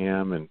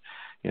Bethlehem and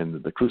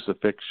the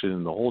crucifixion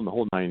and the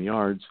whole 9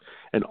 yards.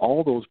 And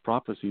all those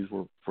prophecies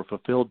were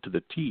fulfilled to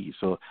the T.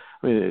 So,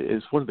 I mean,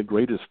 it's one of the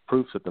greatest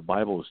proofs that the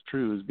Bible is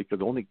true, is because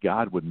only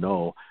God would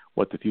know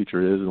what the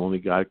future is, and only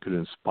God could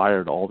have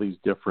inspired all these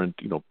different,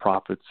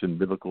 prophets and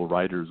biblical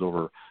writers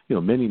over,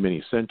 many,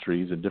 many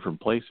centuries in different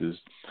places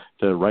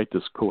to write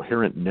this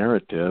coherent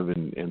narrative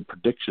and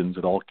predictions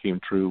that all came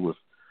true with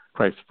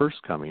Christ's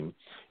first coming.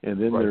 And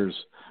then there's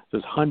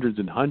hundreds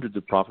and hundreds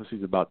of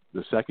prophecies about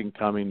the second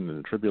coming and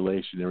the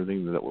tribulation and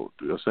everything that will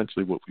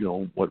essentially what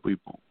we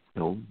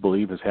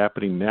believe is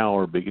happening now,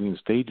 or beginning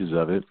stages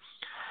of it.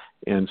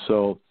 And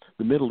so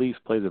the Middle East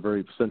plays a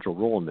very central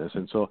role in this.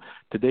 And so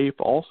today,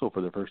 also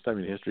for the first time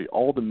in history,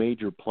 all the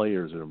major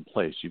players are in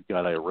place. You've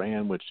got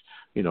Iran, which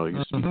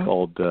used to be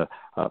called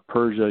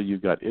Persia.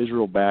 You've got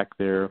Israel back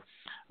there.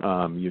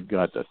 You've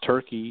got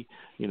Turkey,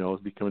 is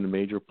becoming a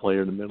major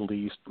player in the Middle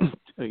East.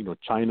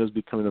 China's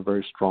becoming a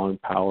very strong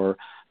power.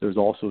 There's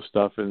also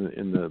stuff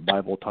in the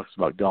Bible that talks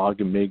about Gog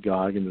and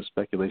Magog, and the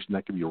speculation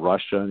that could be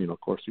Russia. And, of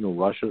course,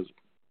 Russia's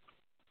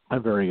a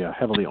very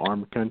heavily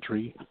armed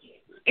country.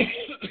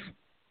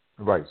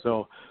 Right.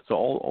 So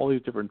all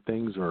these different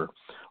things are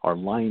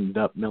lined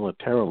up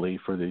militarily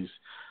for these,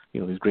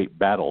 these great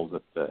battles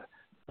that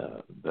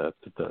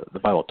the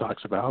Bible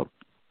talks about.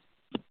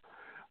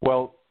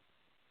 Well,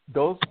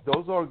 those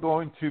are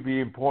going to be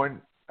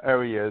important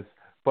areas,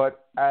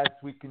 but as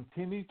we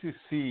continue to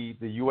see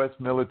the U.S.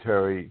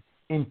 military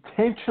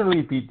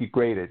intentionally be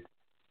degraded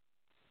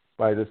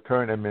by this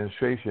current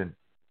administration,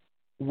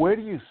 where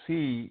do you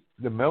see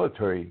the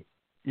military,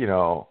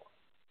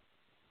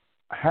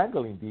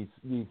 handling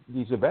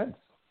these events?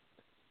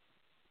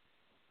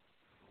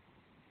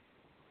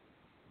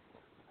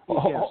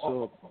 Yeah,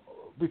 so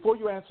before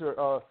you answer,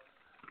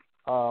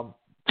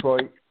 Troy,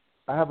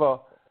 I have a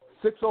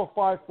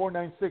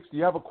 605-496. Do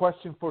you have a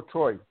question for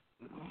Troy?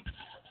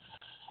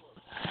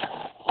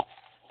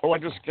 Oh, I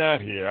just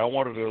got here. I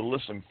wanted to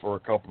listen for a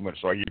couple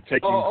minutes. Are you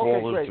taking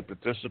callers to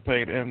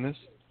participate in this?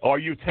 Are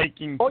you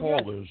taking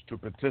callers to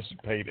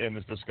participate in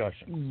this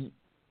discussion?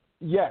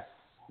 Yes.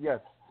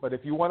 But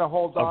if you want to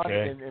hold on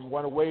and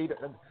want to wait,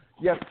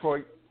 yes,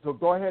 Troy. So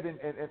go ahead and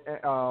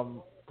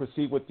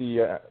proceed with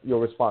your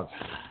response.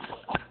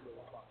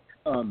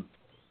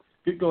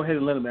 Go ahead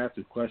and let him ask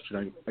his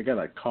question. I got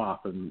a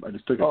cough, and I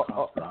just took a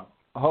cough drop.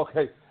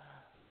 Okay.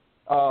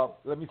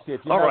 Let me see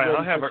if you. All right,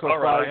 I have a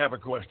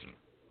question.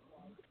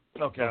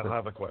 Okay, I'll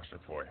have a question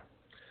for you.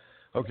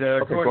 Okay,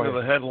 according to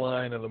the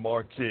headline of the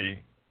marquee,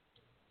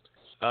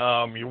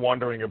 you're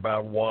wondering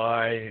about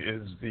why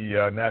is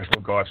the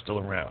National Guard still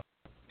around.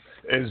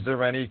 Is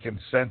there any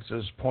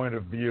consensus point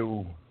of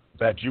view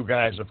that you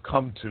guys have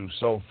come to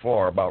so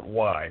far about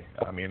why?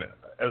 I mean,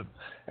 in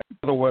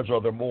other words,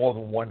 are there more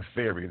than one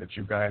theory that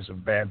you guys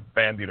have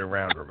bandied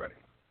around already?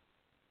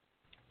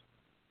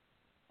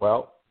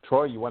 Well,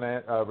 Troy, you want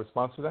to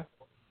respond to that?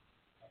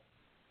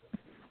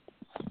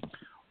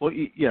 Well,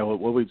 yeah,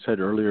 what we said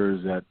earlier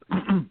is that,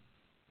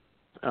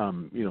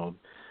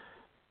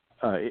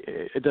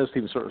 it does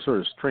seem sort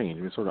of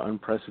strange. It's sort of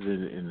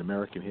unprecedented in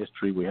American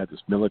history. We had this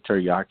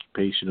military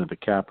occupation of the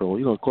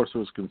Capitol. Of course, there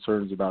was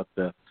concerns about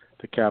the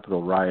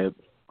Capitol riot,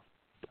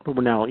 but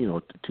we're now,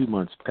 2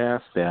 months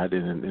past that,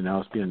 and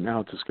now it's being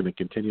announced it's going to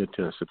continue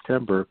to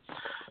September.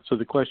 So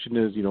the question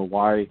is,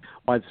 why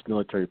this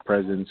military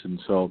presence? And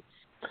so,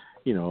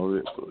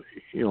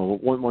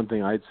 one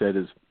thing I'd said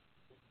is,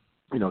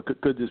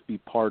 could this be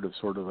part of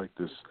sort of like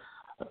this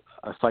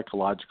a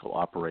psychological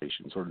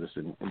operation, sort of this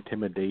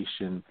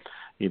intimidation?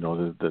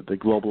 The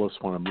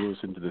globalists want to move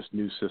us into this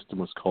new system,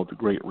 what's called the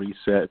Great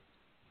Reset,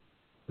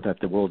 that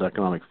the World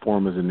Economic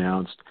Forum has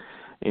announced,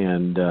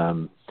 and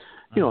so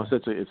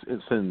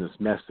it's sending this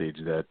message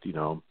that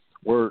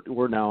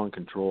we're now in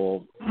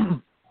control.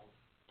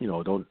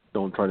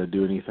 Don't try to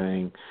do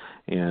anything,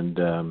 and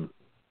so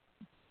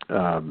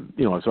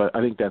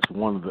I think that's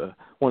one of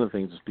the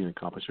things that's being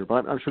accomplished here.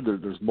 But I'm sure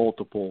there's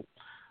multiple,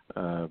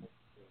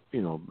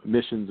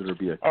 missions that are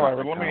being accomplished. All right,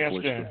 well, let me ask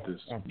you, with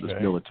this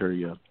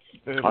military.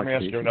 Let me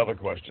ask you another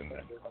question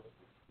then.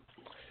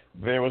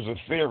 There was a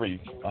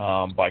theory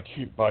by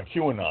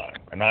QAnon,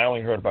 and I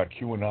only heard about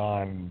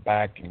QAnon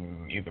back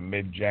in either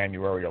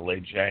mid-January or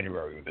late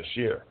January of this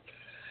year.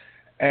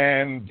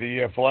 And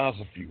the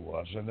philosophy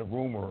was, and the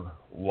rumor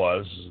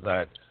was,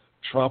 that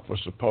Trump was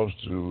supposed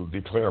to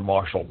declare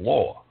martial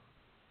law,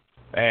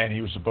 and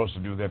he was supposed to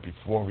do that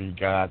before we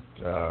got,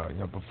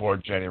 before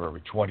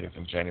January 20th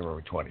and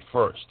January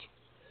 21st,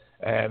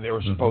 and there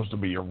were supposed to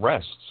be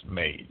arrests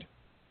made.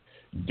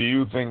 Do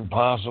you think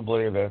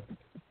possibly that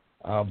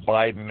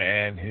Biden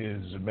and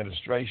his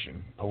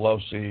administration,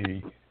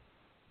 Pelosi,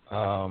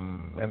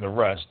 and the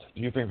rest,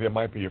 do you think they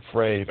might be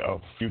afraid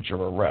of future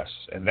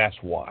arrests, and that's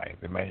why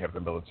they may have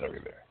the military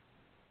there?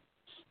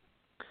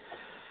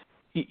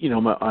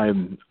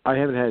 I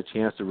haven't had a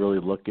chance to really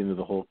look into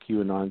the whole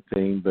QAnon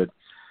thing, but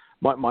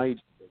my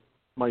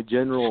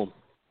general,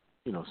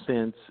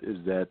 sense is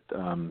that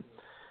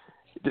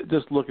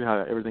just look at how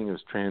everything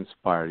has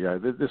transpired. Yeah,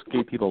 this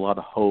gave people a lot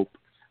of hope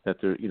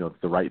that the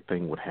right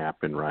thing would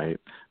happen, right?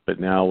 But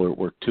now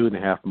we're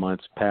 2.5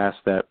 months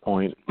past that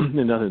point,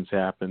 and nothing's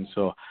happened.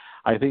 So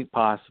I think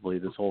possibly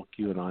this whole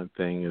QAnon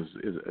thing is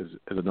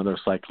another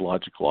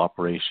psychological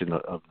operation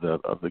of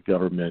the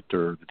government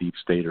or the deep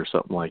state or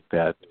something like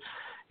that.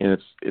 And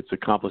it's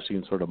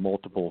accomplishing sort of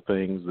multiple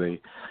things.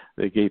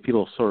 They gave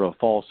people sort of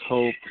false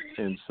hope,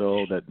 and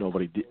so that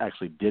nobody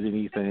actually did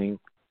anything.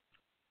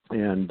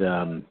 And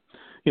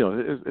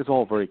it's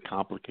all very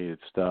complicated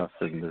stuff,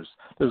 and there's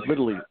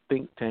literally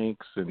think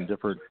tanks and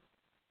different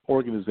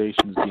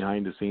organizations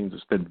behind the scenes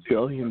that spend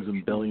billions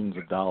and billions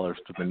of dollars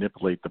to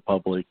manipulate the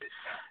public.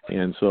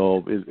 And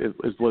so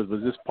was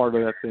this part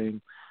of that thing?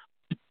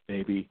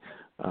 Maybe.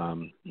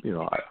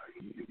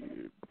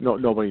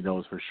 Nobody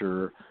knows for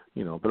sure,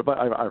 but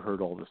I've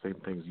heard all the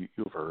same things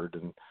you've heard,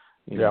 and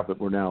but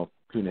we're now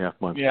 2.5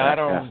 months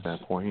past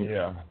that point.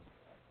 Yeah.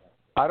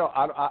 I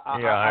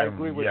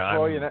agree with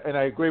Troy, and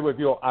I agree with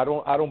you. I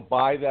don't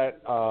buy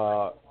that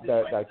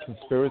that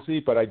conspiracy,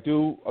 but I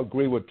do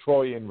agree with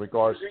Troy in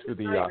regards to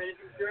the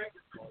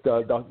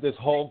this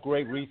whole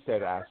Great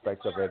Reset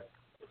aspect of it.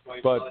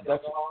 But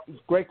that's a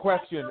great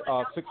question.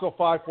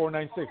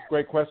 605-496,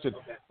 great question.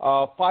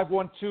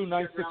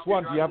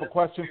 512-961. Do you have a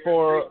question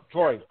for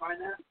Troy?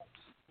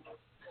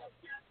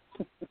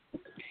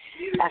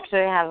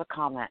 Actually, I have a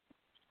comment.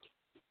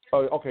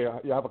 Oh, okay.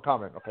 You have a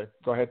comment. Okay,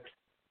 go ahead.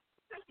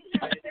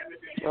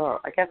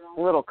 Well, I guess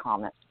a little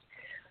comment.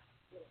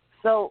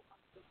 So,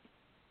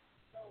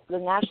 the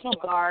National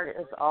Guard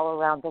is all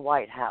around the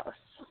White House.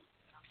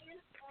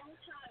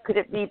 Could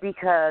it be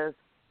because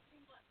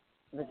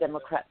the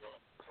Democrats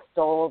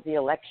stole the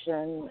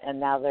election and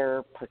now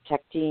they're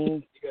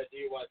protecting,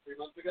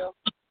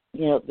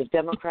 the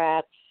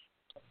Democrats?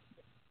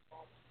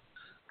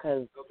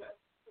 Because,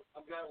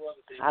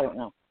 I don't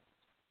know.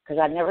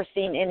 Because I've never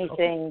seen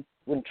anything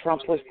when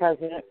Trump was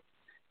president.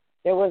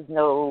 There was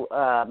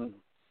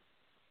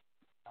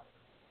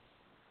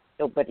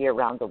nobody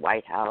around the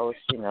White House,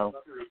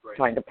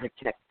 trying to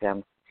protect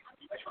them.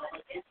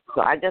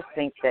 So I just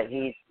think that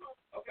he's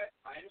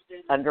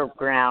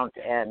underground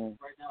and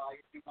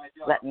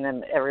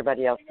letting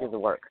everybody else do the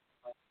work.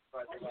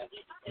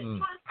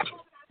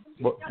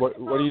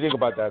 What do you think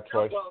about that,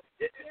 Troy?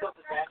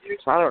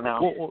 So I don't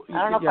know.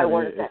 I don't know if I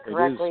worded that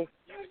correctly.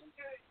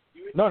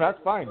 No, that's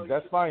fine.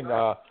 That's fine.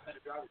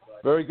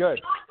 Very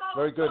good.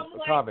 Very good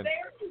comment.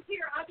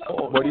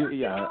 What do you?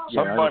 Yeah.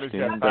 Somebody's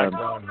got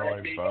background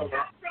noise, though.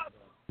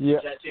 Yeah.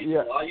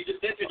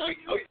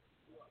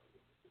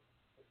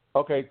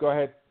 Okay, go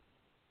ahead.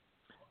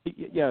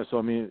 Yeah, so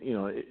I mean,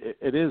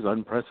 it is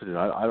unprecedented.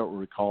 I don't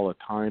recall a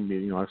time,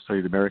 I've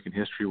studied American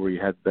history where you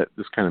had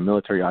this kind of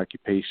military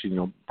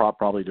occupation.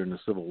 Probably during the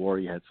Civil War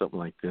you had something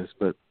like this,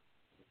 but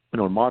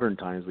in modern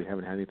times we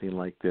haven't had anything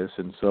like this,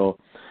 and so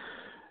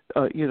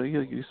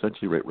you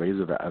essentially raise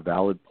a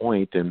valid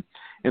point, and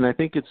I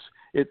think it's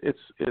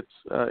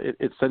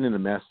sending a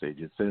message.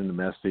 It's sending a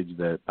message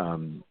that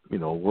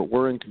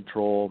we're in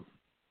control.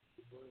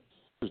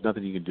 There's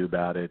nothing you can do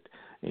about it,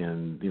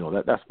 and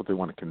that's what they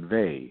want to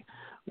convey.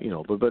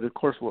 But of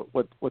course,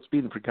 what's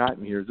being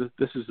forgotten here is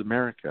this is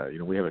America.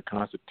 We have a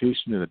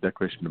Constitution and a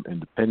Declaration of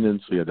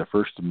Independence. We have the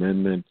First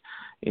Amendment,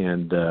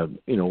 and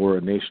we're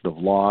a nation of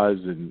laws,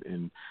 and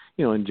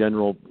in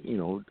general,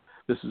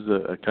 this is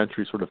a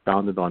country sort of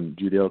founded on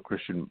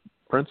Judeo-Christian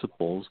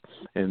principles,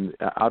 and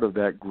out of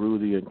that grew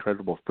the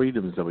incredible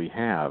freedoms that we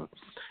have.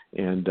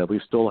 And we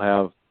still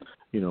have,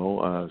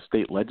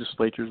 state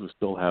legislatures. We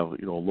still have,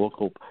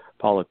 local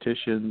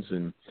politicians.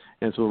 And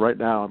so right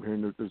now I'm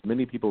hearing there's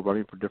many people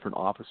running for different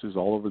offices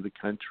all over the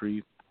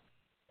country.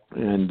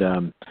 And,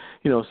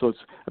 so it's,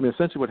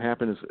 essentially what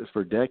happened is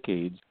for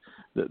decades,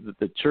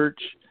 the church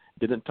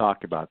didn't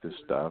talk about this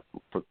stuff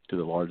to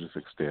the largest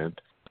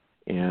extent.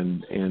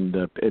 And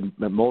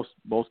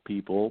most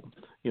people,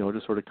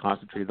 just sort of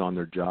concentrated on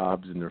their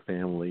jobs and their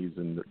families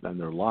and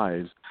their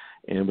lives,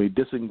 and we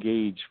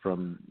disengage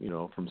from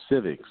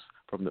civics,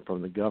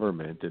 from the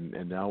government,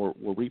 and now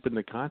we're reaping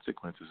the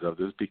consequences of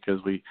this because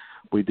we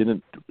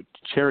didn't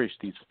cherish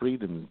these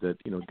freedoms that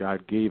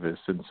God gave us,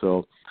 and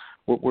so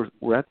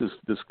we're at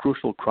this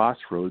crucial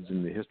crossroads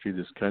in the history of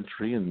this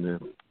country and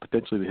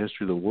potentially the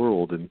history of the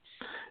world, and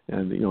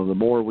the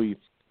more we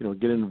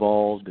get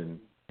involved and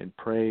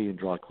pray and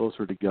draw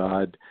closer to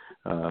God,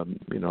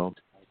 the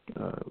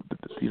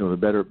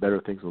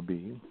better things will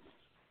be.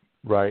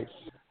 Right.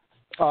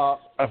 I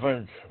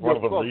think one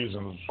of the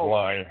reasons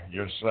why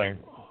you're saying.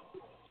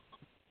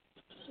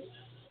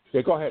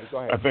 Yeah, go ahead.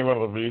 I think one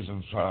of the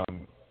reasons,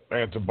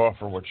 and to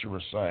buffer what you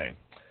were saying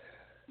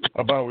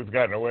about we've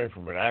gotten away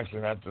from it.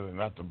 Actually,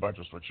 not to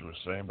buttress what you were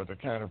saying, but to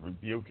kind of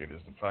rebuke it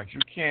is the fact you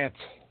can't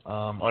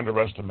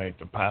underestimate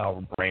the power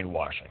of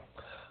brainwashing.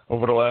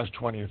 Over the last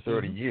 20 or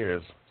 30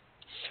 years,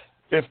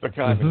 if the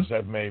communists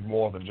have made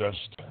more than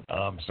just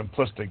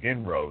simplistic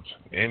inroads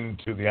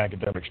into the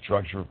academic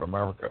structure of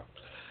America,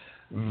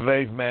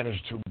 they've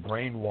managed to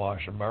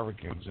brainwash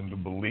Americans into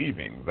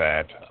believing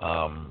that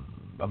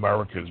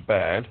America is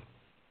bad,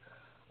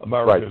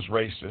 America is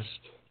racist,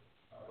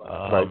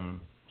 and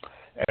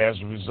as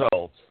a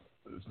result,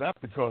 it's not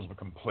because of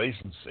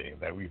complacency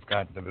that we've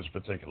gotten to this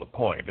particular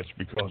point. It's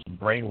because of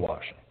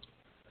brainwashing.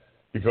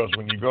 Because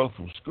when you go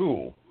through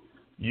school,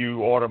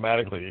 you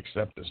automatically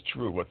accept as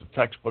true what the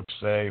textbooks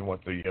say and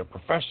what the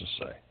professors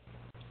say.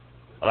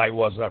 I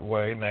was that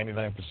way.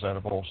 99%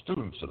 of all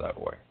students are that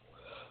way.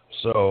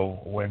 So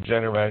when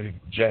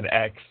Gen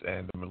X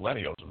and the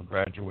millennials have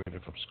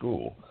graduated from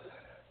school,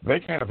 they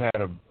kind of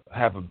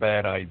have a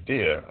bad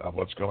idea of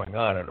what's going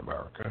on in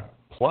America.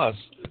 Plus,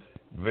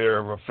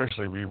 they're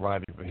officially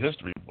rewriting the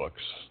history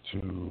books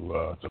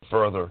to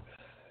further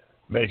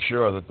make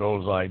sure that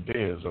those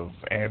ideas of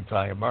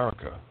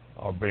anti-America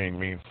are being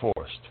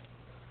reinforced.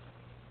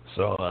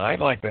 So I'd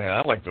like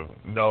to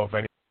know if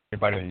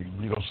anybody has any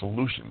real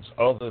solutions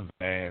other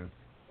than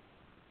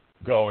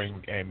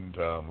going and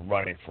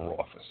running for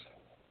office.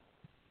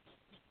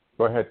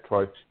 Go ahead,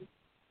 Troy.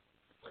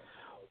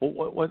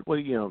 Well,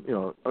 what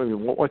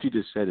you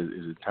just said is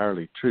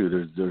entirely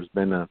true. There's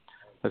been a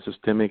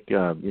systemic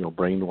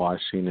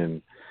brainwashing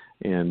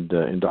and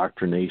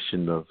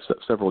indoctrination of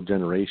several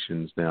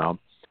generations now.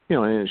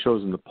 And it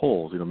shows in the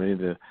polls. Many of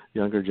the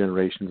younger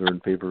generations are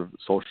in favor of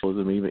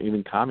socialism,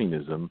 even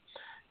communism.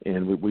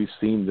 And we've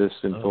seen this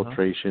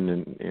infiltration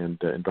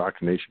and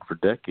indoctrination for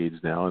decades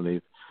now, and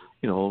they've,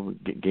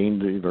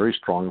 gained very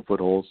strong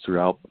footholds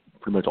throughout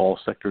pretty much all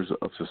sectors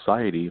of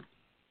society.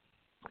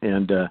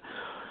 And,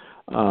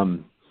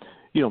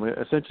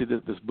 essentially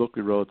this book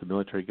we wrote, The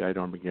Military Guide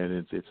to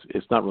Armageddon,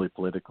 it's not really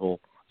political.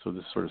 So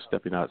this is sort of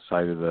stepping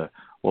outside of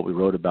what we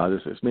wrote about.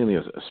 It's mainly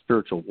a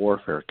spiritual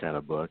warfare kind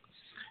of book.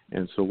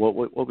 And so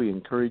what we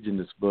encourage in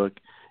this book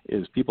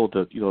is people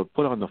to,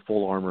 put on the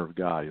full armor of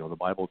God. The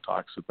Bible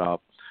talks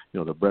about,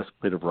 the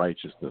breastplate of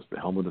righteousness, the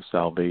helmet of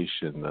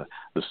salvation,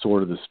 the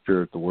sword of the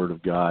Spirit, the Word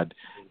of God.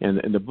 And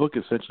the book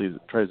essentially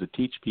tries to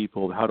teach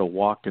people how to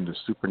walk into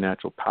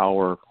supernatural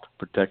power,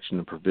 protection,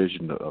 and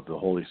provision of the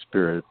Holy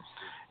Spirit.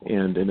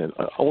 And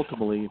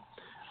ultimately,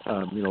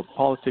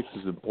 politics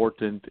is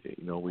important.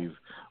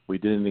 We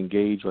didn't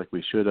engage like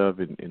we should have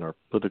in our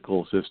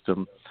political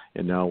system,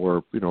 and now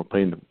we're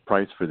paying the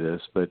price for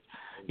this. But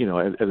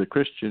as a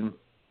Christian,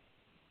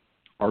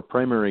 our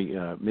primary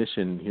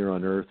mission here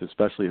on earth,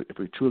 especially if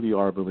we truly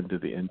are moving to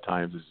the end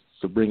times, is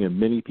to bring as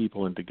many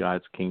people into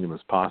God's kingdom as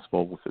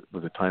possible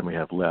with the time we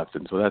have left.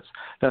 And so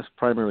that's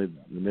primarily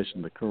the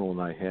mission the Colonel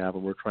and I have,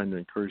 and we're trying to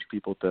encourage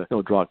people to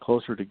draw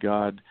closer to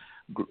God,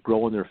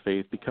 grow in their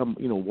faith, become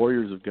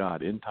warriors of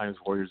God, end times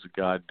warriors of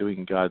God,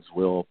 doing God's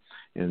will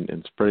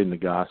and spreading the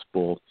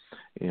gospel.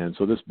 And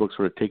so this book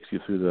sort of takes you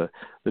through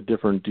the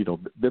different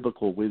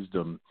biblical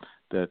wisdom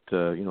that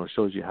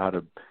shows you how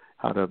to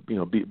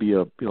be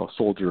a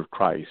soldier of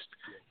Christ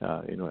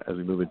as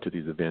we move into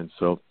these events.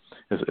 So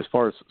as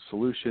far as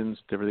solutions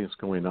to everything that's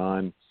going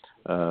on,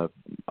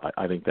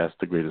 I think that's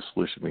the greatest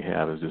solution we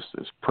have is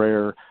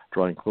prayer,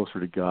 drawing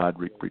closer to God,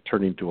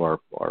 returning to our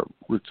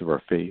roots of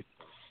our faith.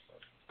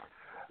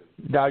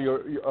 Now,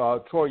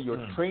 Troy,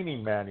 your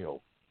training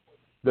manual,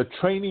 the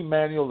training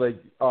manual that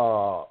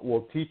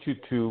will teach you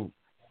to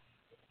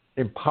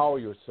empower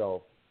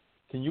yourself.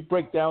 Can you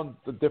break down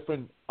the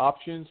different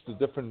options, the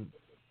different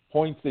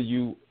points that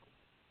you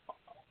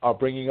are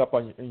bringing up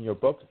in your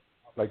book,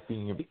 like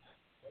being?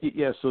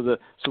 Yeah.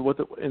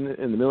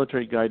 In the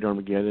Military Guide to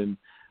Armageddon,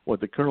 what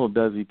the Colonel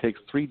does, he takes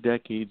 3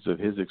 decades of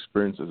his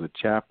experience as a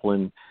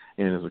chaplain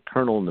and as a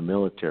colonel in the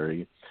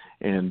military.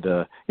 And,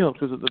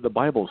 because the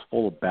Bible is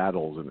full of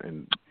battles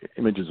and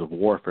images of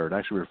warfare. It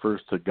actually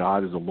refers to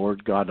God as the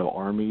Lord God of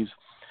armies.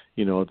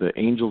 The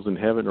angels in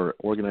heaven are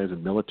organized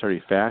in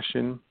military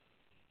fashion.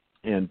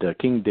 And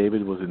King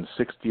David was in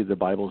 60 of the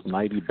Bible's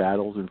 90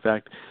 battles. In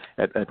fact,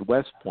 at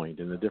West Point,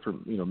 in the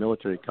different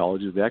military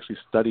colleges, they actually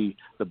study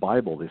the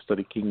Bible. They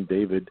study King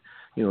David,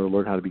 to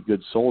learn how to be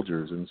good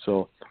soldiers. And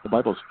so the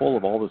Bible is full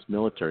of all this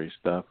military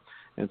stuff.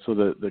 And so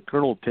the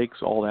colonel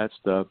takes all that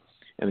stuff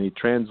and he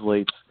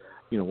translates,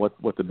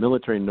 what the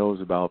military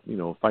knows about,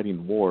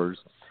 fighting wars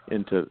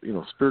into,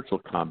 spiritual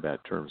combat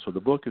terms. So the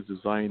book is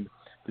designed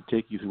to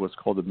take you through what's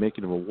called the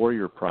Making of a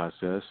Warrior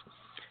process.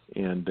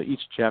 And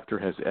each chapter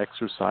has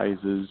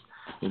exercises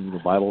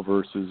and Bible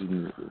verses,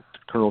 and the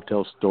Colonel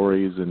tells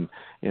stories and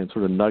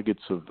sort of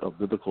nuggets of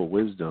biblical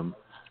wisdom.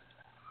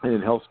 And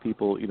it helps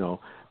people,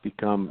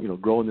 become,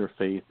 grow in their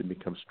faith and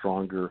become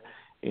stronger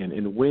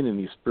and win in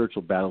these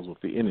spiritual battles with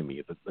the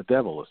enemy, the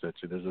devil,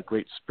 essentially. There's a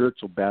great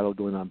spiritual battle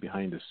going on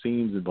behind the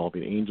scenes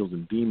involving angels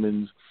and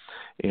demons,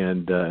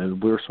 and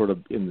we're sort of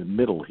in the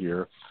middle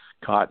here,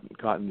 caught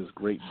in this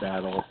great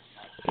battle.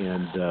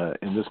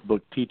 And this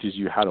book teaches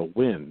you how to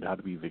win, how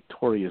to be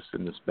victorious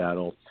in this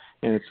battle,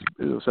 and it's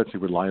essentially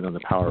relying on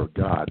the power of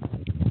God.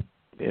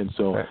 And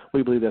so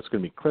we believe that's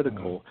going to be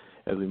critical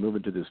as we move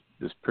into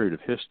this period of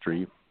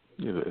history.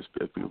 You know, as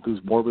we lose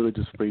more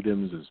religious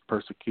freedoms, as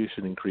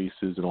persecution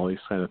increases, and all these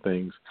kind of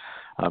things.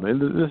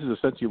 And this is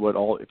essentially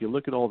if you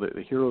look at all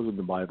the heroes in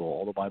the Bible,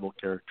 all the Bible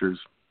characters,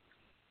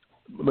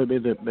 many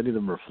of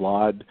them are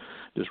flawed,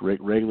 just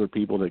regular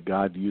people that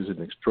God used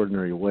in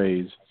extraordinary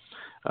ways.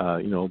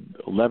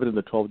 11 of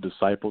the 12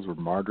 disciples were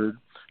martyred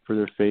for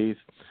their faith.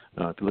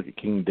 If you look at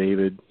King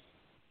David,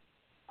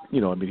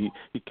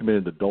 he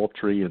committed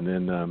adultery and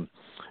then,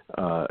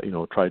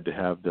 tried to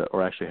have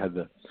had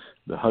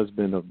the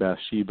husband of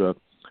Bathsheba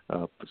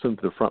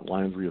sent to the front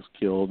lines where he was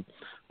killed.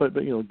 But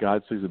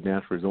God sees a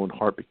man for his own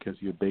heart because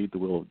he obeyed the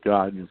will of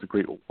God, and he was a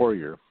great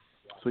warrior.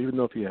 So even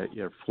though if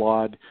you're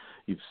flawed,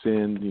 you've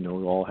sinned, we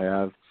all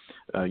have,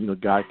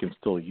 God can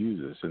still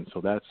use us. And so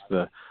that's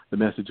the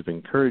message of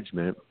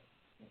encouragement,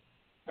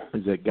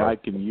 is that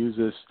God can use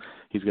us.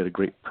 He's got a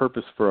great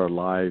purpose for our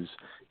lives.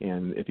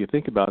 And if you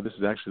think about it, this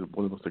is actually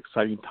one of the most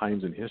exciting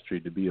times in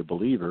history to be a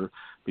believer,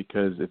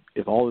 because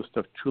if all this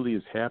stuff truly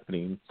is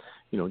happening,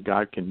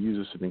 God can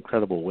use us in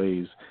incredible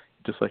ways,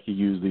 just like he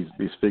used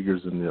these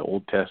figures in the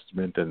Old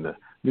Testament and the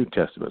New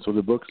Testament. So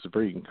the book is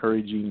very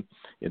encouraging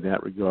in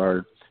that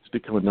regard. It's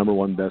become a number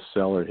one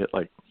bestseller. It hit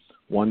like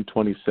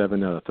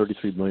 127 out of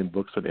 33 million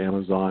books on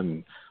Amazon,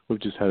 and we've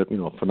just had a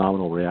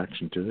phenomenal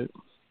reaction to it.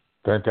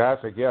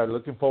 Fantastic. Yeah,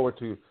 looking forward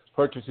to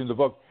purchasing the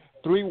book.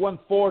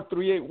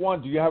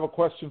 314-381, do you have a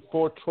question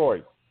for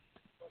Troy?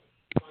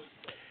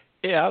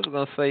 Yeah, I was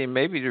going to say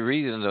maybe the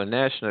reason the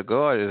National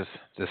Guard is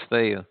to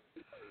stay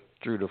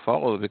through the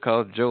fall is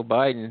because Joe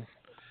Biden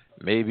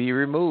may be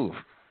removed.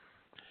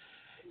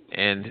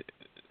 And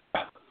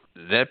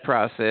that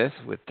process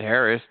with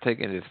Harris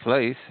taking his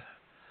place,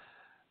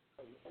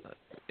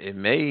 it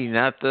may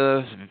not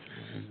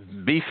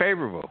be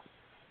favorable.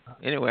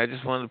 Anyway, I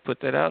just wanted to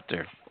put that out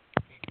there.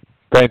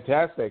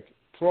 Fantastic.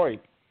 Troy,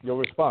 your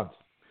response.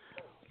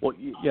 Well,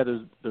 yeah,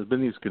 there's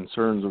been these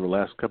concerns over the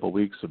last couple of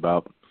weeks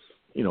about,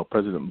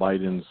 President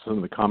Biden's, some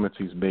of the comments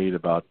he's made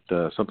about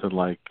something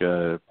like,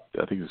 I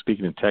think he's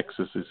speaking in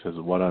Texas. He says,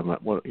 "What am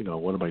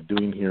I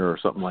doing here?" or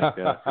something like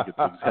that. I think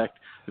it's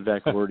the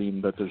exact wording.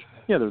 But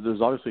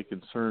there's obviously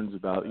concerns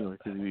about,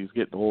 because he's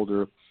getting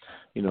older,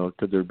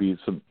 could there be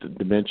some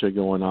dementia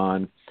going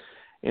on?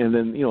 And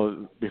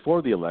then,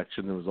 before the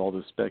election, there was all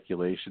this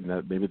speculation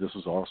that maybe this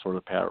was all sort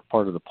of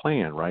part of the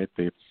plan, right?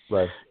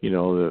 Right.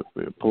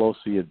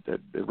 Pelosi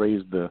had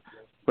raised the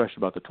question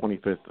about the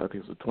 25th, I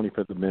think it's the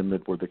 25th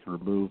Amendment, where they can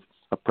remove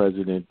a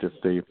president if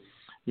they,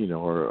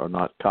 are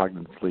not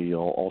cognitively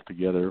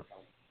altogether.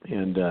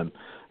 And,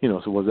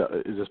 so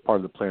is this part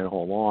of the plan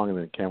all along? And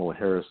then Kamala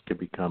Harris could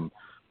become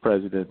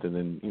president and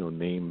then,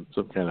 name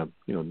some kind of,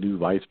 new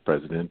vice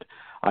president.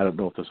 I don't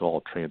know if this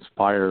all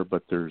transpired,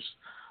 but there's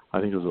a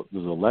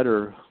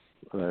letter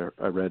that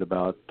I read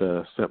about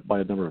sent by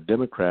a number of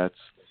Democrats,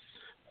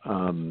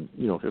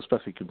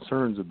 especially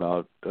concerns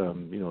about, the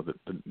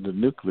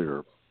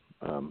nuclear,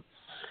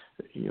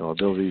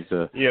 ability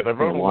to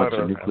launch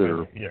a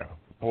nuclear.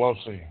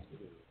 Pelosi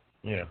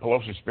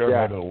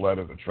spearheaded a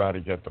letter to try to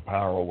get the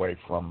power away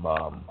from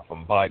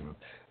Biden.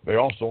 They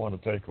also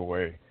want to take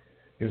away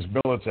his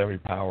military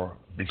power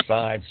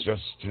besides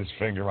just his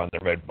finger on the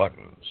red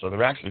button. So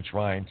they're actually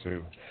trying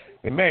to.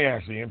 They may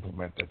actually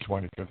implement the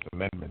 25th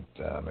Amendment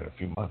in a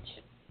few months.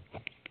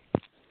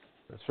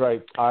 That's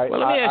right. Let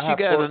me ask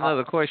you guys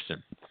another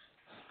question,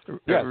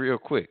 real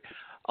quick.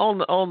 On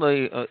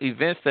the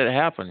events that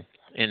happened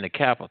in the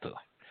Capitol,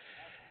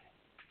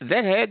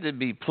 that had to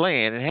be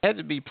planned. It had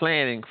to be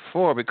planning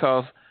for,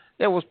 because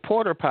there was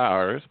porta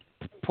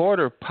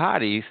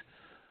potties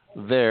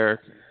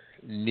there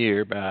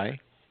nearby,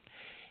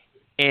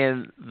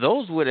 and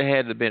those would have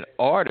had to been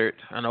ordered.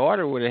 An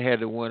order would have had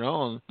to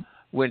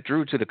went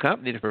through to the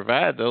company to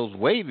provide those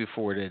way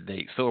before that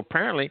date. So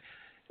apparently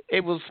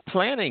it was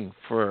planning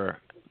for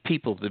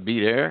people to be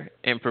there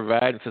and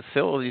providing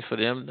facilities for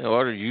them in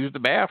order to use the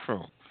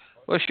bathroom.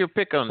 What's your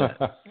pick on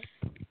that?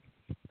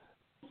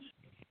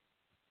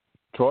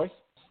 Troy?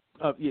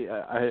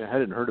 Yeah, I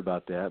hadn't heard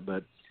about that,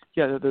 but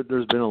yeah,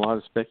 there's been a lot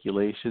of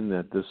speculation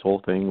that this whole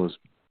thing was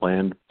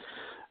planned,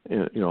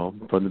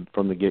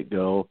 from the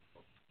get-go.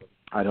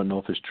 I don't know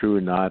if it's true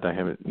or not. I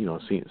haven't,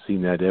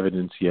 seen that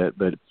evidence yet,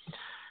 but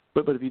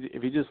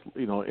if you just,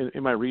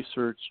 in my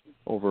research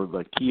over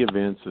the key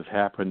events that have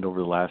happened over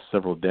the last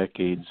several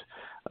decades,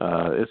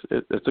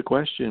 it's a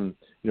question,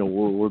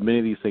 were many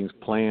of these things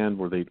planned?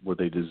 Were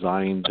they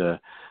designed to,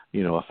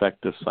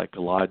 affect us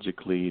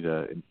psychologically,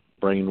 to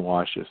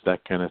brainwash us,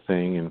 that kind of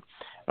thing, and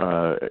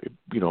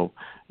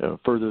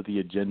further the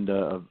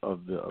agenda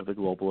of the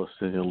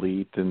globalists and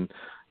elite, and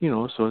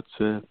so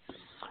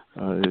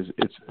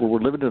we're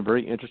living in a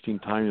very interesting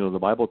time. The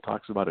Bible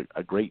talks about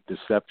a great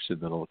deception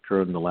that will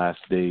occur in the last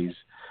days,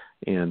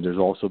 and there's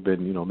also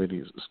been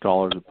many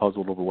scholars have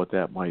puzzled over what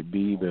that might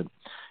be, but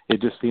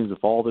it just seems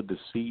with all the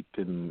deceit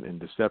and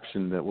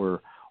deception that we're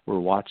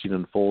watching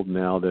unfold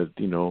now, that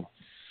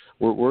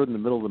we're in the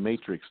middle of the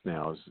Matrix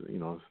now.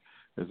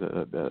 As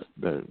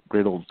the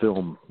great old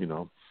film,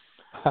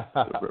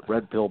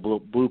 red pill,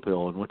 blue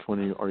pill, and which one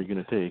are you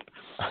going to take?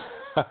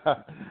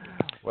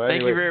 Well,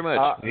 Thank you very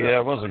much. Yeah,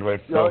 it was a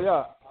great film.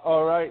 Yeah.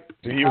 All right.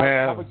 Do you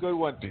have a good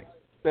one?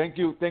 Thank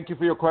you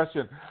for your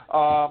question,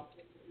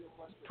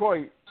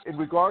 Troy. In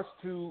regards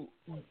to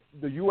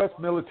the U.S.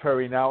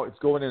 military now, it's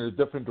going in a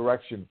different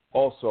direction.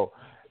 Also,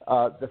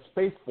 the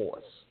Space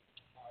Force.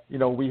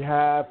 We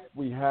have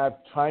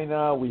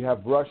China, we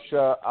have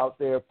Russia out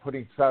there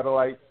putting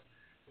satellites.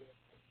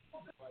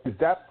 Is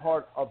that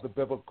part of the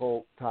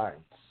biblical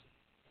times?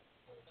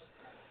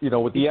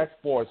 With the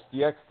X-Force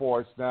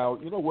now,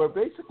 where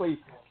basically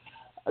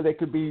they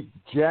could be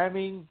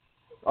jamming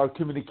our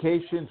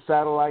communication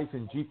satellites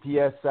and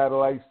GPS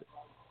satellites,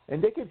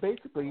 and they could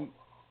basically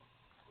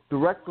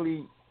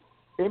directly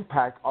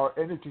impact our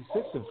energy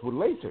systems with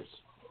lasers.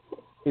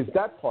 Is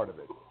that part of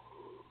it?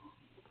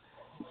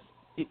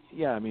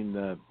 Yeah, I mean,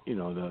 the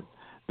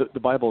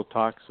Bible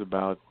talks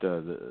about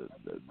the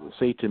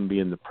Satan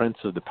being the prince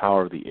of the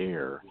power of the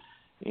air,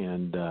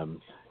 and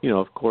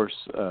of course,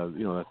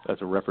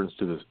 that's a reference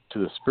to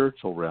the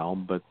spiritual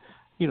realm, but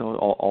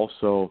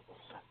also,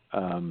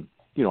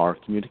 our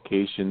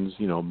communications,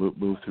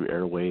 move through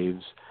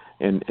airwaves,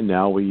 and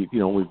now we've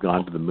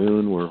gone to the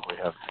moon, where we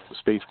have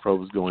space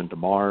probes going to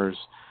Mars.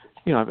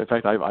 In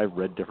fact, I've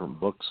read different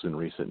books in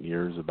recent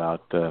years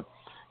about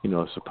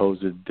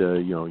supposed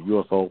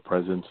UFO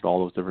presence and all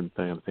those different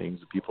things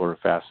that people are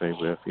fascinated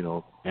with.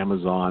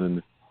 Amazon and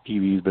the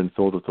TV's been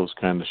filled with those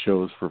kind of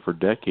shows for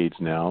decades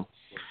now.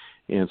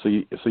 And so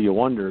you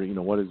wonder,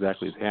 what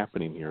exactly is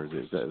happening here?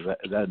 Is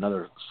that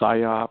another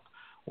psyop,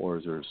 or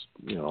is there,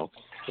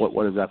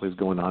 what exactly is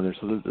going on there?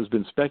 So there's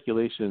been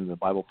speculation in the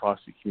Bible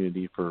prophecy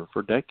community for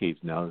decades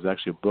now. There's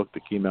actually a book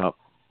that came out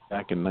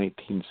back in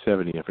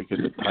 1970. I forget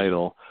the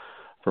title,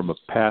 from a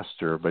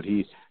pastor, but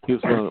he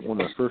was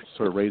one of the first to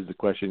sort of raise the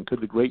question: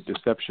 could the Great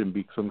Deception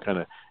be some kind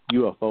of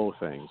UFO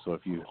thing? So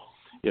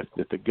if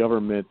the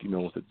government,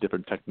 with the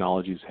different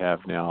technologies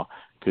have now,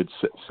 could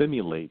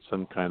simulate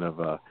some kind of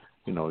a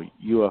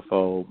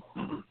UFO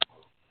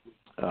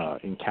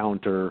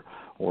encounter,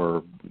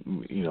 or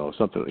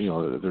something,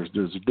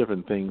 there's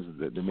different things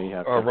that they may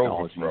have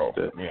technologies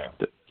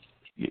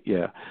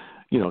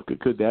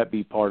could that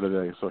be part of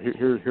it? So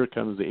here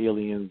comes the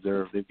aliens.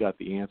 They've got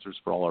the answers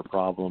for all our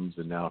problems,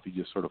 and now if you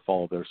just sort of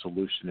follow their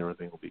solution,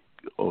 everything will be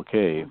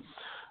okay.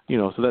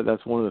 So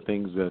that's one of the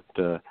things that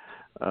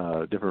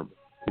different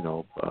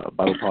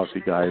Bible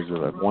prophecy guys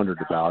have wondered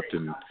about,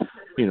 and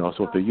so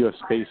with the U.S.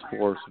 Space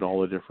Force and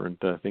all the different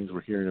things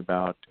we're hearing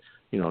about,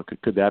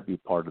 could that be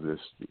part of this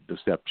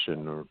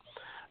deception, or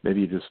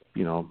maybe just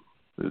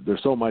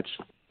there's so much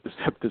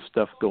deceptive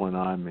stuff going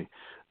on.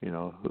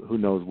 Who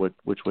knows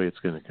which way it's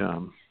going to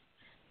come.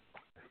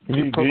 Do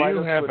you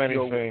have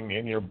anything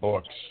in your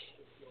books?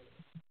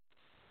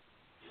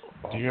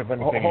 Do you have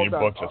anything in your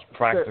books that's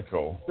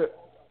practical?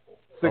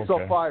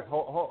 605. Okay.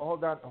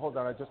 Hold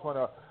on. I just want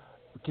to.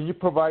 Can you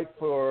provide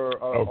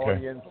for our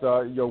audience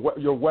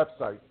your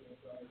website?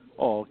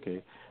 Oh,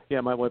 okay. Yeah,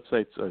 my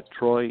website's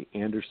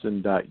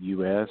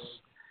troyanderson.us,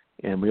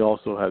 and we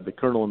also have, the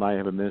Colonel and I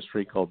have a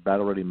ministry called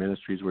Battle Ready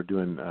Ministries. We're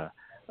doing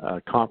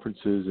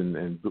conferences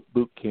and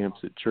boot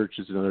camps at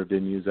churches and other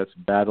venues. That's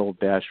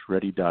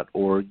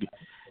battle-ready.org.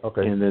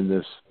 Okay. And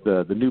then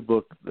the new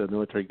book, The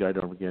Military Guide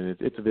to Armageddon,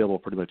 it's available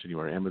pretty much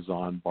anywhere: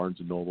 Amazon, Barnes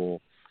 &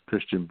 Noble,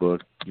 Christian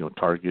Book,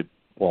 Target,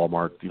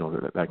 Walmart,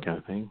 that kind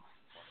of thing.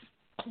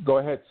 Go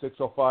ahead,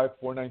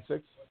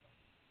 605-496.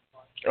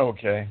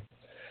 Okay.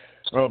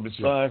 Well,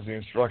 besides the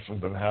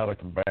instructions on how to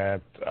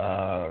combat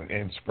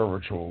in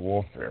spiritual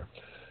warfare,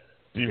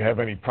 do you have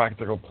any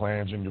practical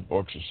plans in your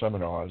books or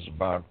seminars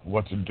about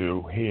what to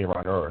do here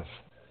on Earth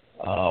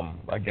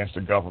against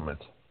a government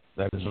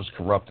that is as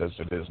corrupt as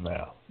it is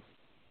now?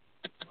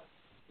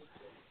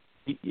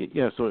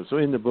 Yeah. So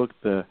in the book,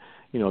 there's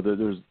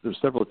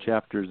several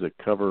chapters that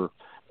cover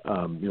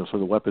sort of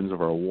the weapons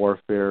of our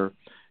warfare.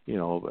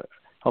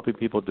 Helping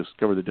people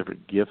discover the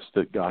different gifts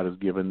that God has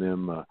given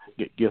them,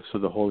 gifts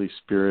of the Holy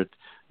Spirit,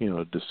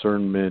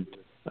 discernment,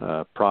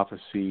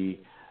 prophecy,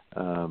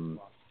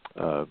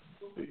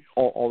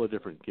 all the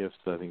different gifts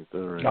I think that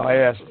are in. I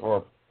asked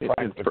for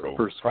practical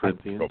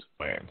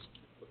plans.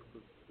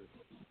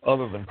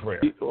 Other than prayer.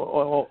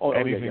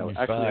 Anything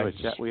besides.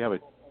 We have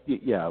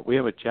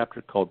a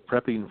chapter called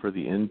Prepping for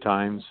the End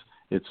Times.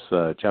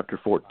 It's chapter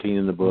 14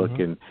 in the book,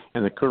 and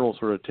the Colonel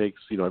sort of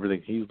takes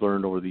everything he's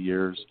learned over the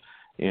years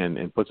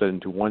and puts that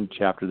into one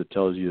chapter that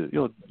tells you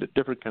the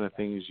different kind of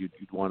things you'd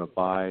want to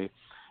buy,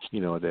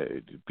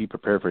 to be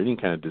prepared for any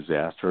kind of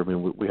disaster. I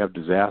mean, we have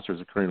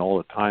disasters occurring all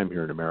the time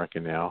here in America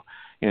now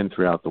and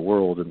throughout the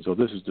world, and so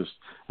this is just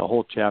a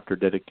whole chapter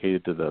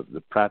dedicated to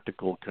the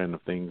practical kind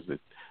of things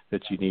that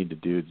that you need to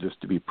do just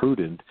to be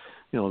prudent.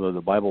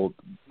 The Bible,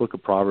 book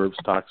of Proverbs,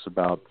 talks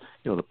about,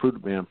 the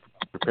prudent man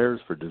prepares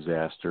for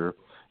disaster,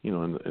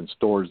 and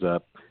stores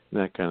up and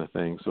that kind of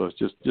thing. So it's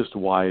just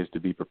wise to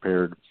be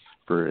prepared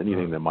for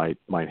anything that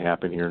might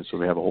happen here. And so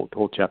we have a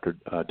whole chapter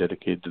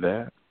dedicated to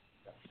that.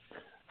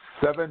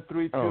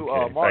 732.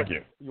 Okay, Mark, thank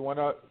you. You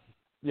wanna?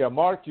 Yeah,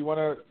 Mark, you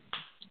wanna?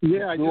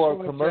 Yeah, I do just our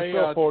want to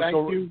commercial say for thank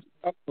you.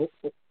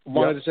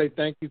 Wanted to say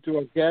thank you to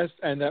our guest,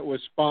 and that was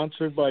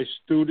sponsored by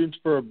Students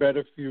for a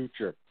Better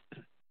Future.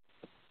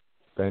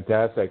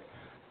 Fantastic.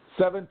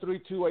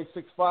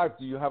 732-865.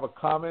 Do you have a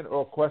comment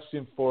or a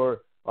question for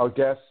our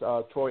guest,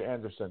 Troy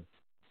Anderson?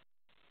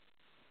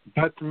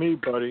 That's me,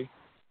 buddy.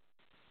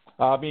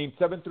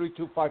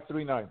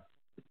 732-539.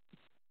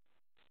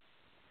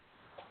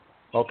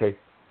 Okay.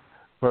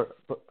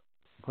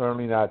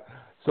 Apparently not.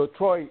 So,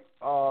 Troy,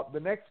 the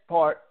next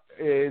part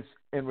is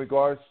in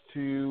regards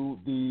to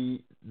the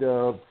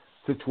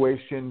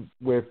situation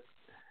with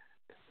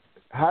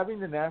having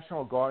the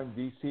National Guard in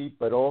D.C.,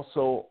 but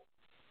also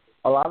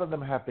a lot of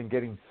them have been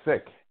getting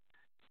sick.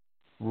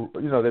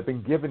 They've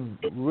been given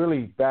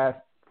really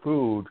bad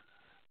food.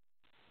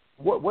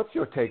 What's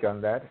your take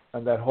on that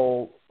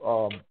whole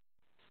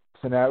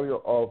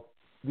scenario of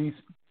these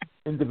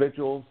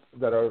individuals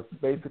that are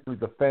basically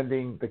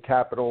defending the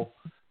Capitol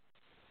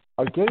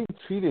are getting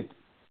treated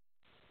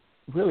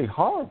really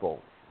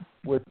horrible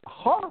with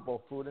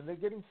horrible food, and they're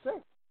getting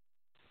sick?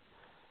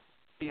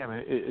 Yeah, I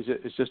mean,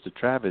 it's just a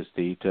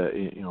travesty to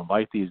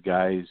invite these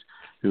guys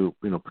who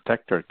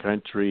protect our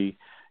country.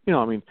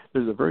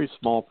 There's a very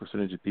small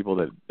percentage of people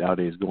that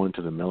nowadays go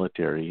into the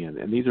military,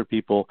 and these are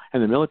people,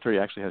 and the military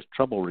actually has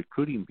trouble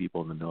recruiting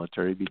people in the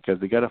military because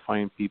they got to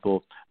find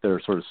people that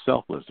are sort of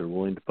selfless. They're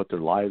willing to put their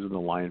lives on the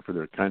line for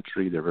their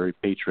country. They're very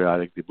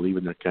patriotic. They believe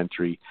in their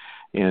country,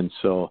 and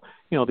so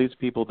these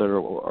people that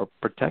are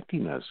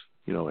protecting us.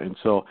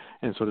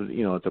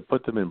 To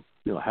put them in,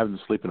 have them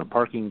sleep in a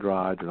parking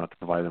garage or not to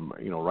provide them,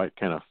 right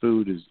kind of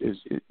food is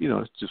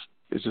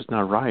it's just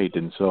not right.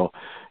 And so,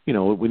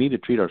 we need to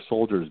treat our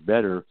soldiers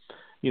better.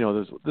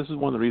 This is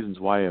one of the reasons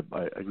why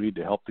I agreed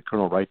to help the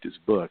Colonel write this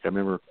book. I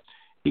remember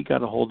he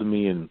got a hold of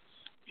me in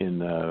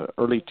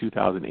early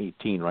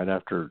 2018, right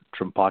after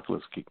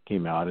Trumpocalypse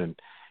came out, and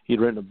he'd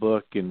written a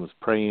book and was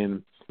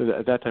praying.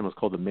 At that time, it was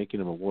called The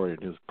Making of a Warrior.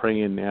 He was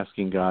praying,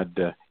 asking God,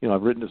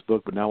 I've written this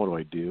book, but now what do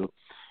I do?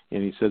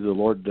 And he said the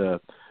Lord,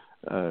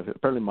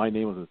 apparently my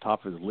name was at the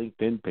top of his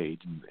LinkedIn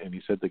page, and he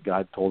said that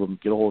God told him,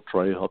 get a hold of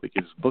Troy to help you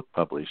get his book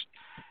published.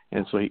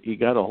 And so he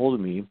got a hold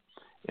of me,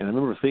 and I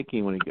remember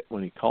thinking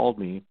when he called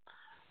me,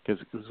 because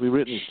we've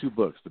written these two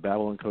books, The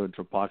Babylon Code and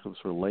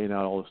Trumpocalypse, sort of laying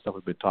out all the stuff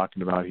we've been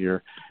talking about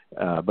here,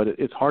 but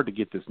it's hard to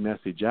get this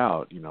message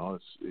out,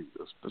 it's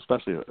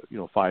especially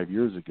 5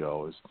 years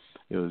ago.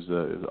 It was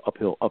an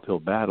uphill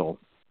battle.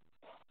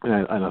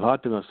 And I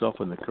thought to myself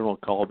when the Colonel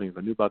called me, if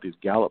I knew about these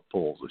Gallup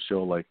polls that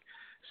show like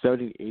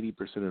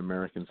 70-80% of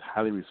Americans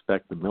highly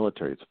respect the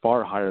military. It's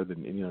far higher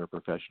than any other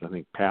profession. I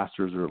think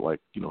pastors are like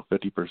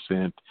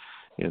 50%,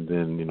 and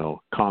then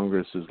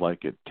Congress is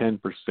like at 10%,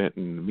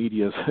 and the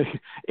media is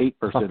like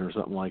 8% or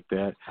something like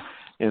that.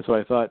 And so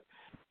I thought,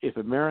 if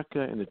America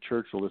and the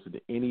church will listen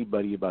to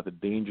anybody about the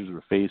dangers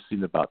we're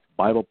facing, about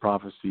Bible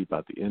prophecy,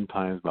 about the end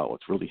times, about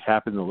what's really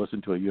happened, they'll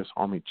listen to a U.S.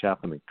 Army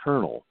chaplain and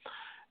colonel.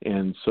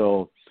 And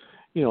so,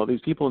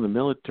 these people in the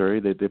military,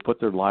 they put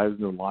their lives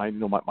in the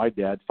line. My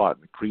dad fought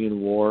in the Korean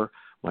War.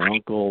 My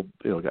uncle,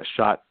 got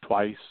shot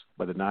twice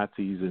by the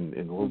Nazis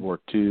in World War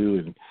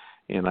II,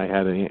 and I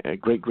had a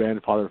great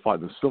grandfather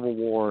fought in the Civil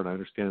War, and I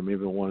understand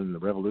maybe one in the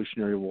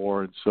Revolutionary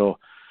War. And so,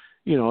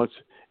 it's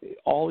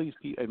all these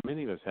people, and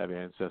many of us have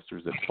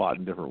ancestors that fought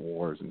in different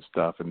wars and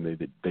stuff, and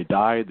they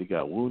died, they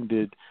got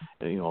wounded,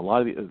 and a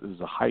lot of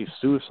there's a high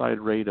suicide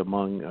rate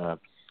among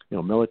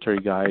military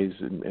guys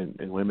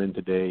and women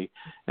today.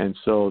 And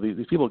so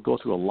these people go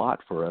through a lot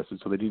for us, and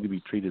so they need to be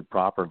treated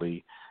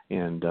properly.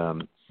 And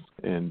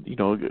they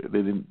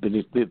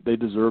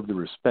deserve the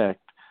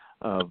respect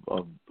of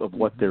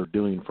what they're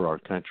doing for our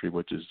country,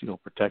 which is,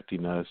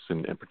 protecting us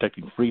and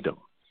protecting freedom.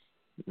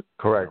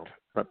 Correct.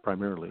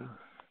 Primarily.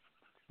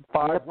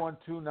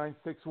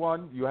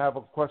 512961, you have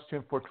a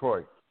question for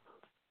Troy.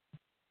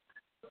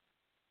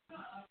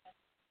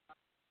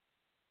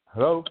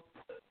 Hello?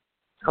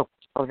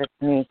 Oh, that's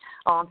me.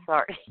 Oh, I'm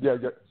sorry. Yeah,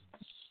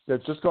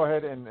 just go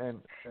ahead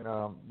and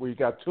we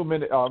got 2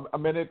 minutes, a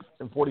minute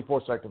and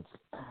 44 seconds.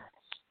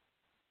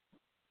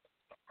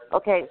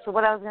 Okay, so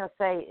what I was going to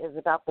say is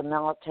about the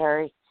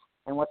military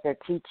and what they're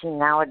teaching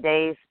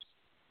nowadays.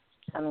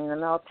 I mean, the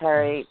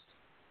military,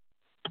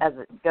 as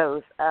it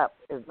goes up,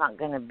 is not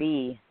going to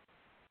be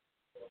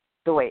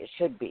the way it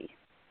should be.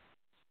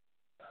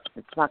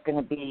 It's not going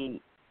to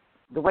be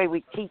the way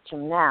we teach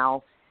them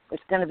now.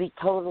 It's going to be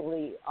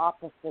totally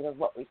opposite of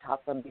what we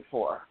taught them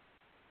before.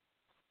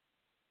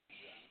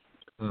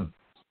 I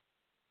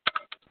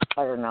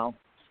don't know.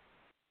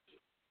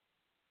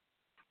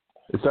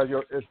 Is that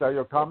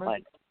your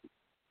comment?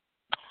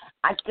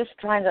 I'm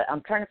trying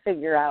to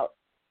figure out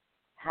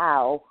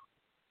how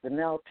the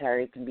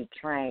military can be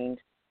trained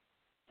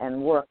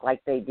and work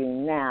like they do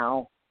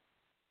now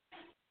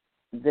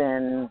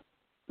than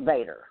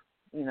later,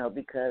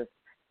 because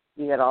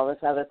you got all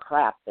this other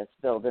crap that's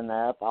building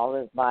up, all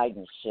this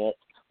Biden shit.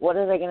 What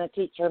are they going to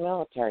teach our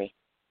military?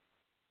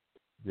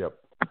 Yep.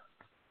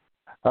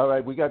 All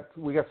right, we got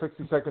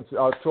 60 seconds.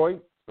 Troy,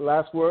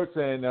 last words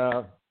and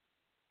on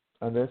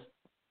this.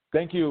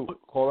 Thank you,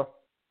 caller.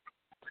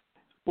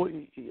 Well,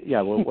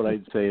 yeah. Well, what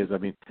I'd say is, I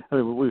mean,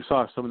 we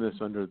saw some of this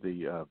under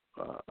the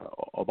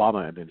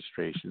Obama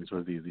administration,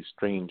 sort of these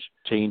strange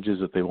changes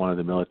that they wanted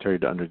the military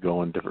to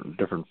undergo and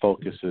different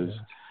focuses.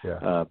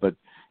 Yeah. But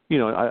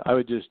I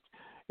would just,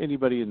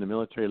 anybody in the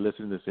military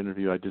listening to this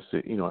interview, I just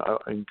say, I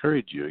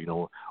encourage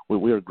you.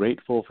 We are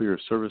grateful for your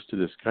service to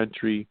this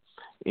country,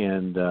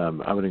 and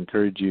I would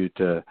encourage you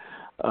to,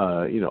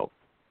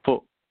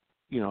 to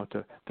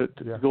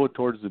go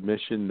towards the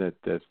mission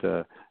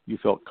that you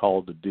felt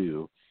called to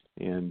do.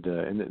 And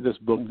this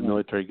book, The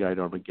Military Guide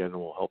to Armageddon,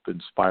 will help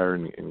inspire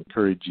and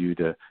encourage you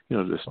to,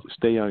 just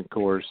stay on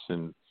course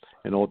and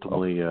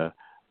ultimately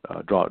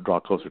draw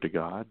closer to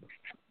God.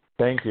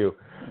 Thank you.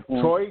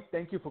 Troy,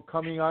 thank you for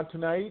coming on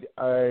tonight.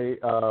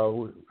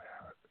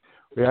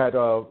 We had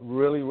a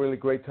really, really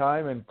great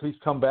time, and please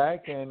come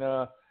back and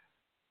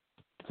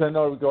send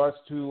our regards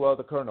to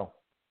the Colonel.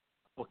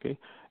 Okay.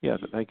 Yeah,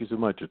 thank you so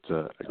much. It's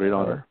a great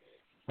honor.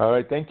 All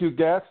right. Thank you,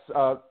 guests.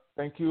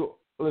 Thank you,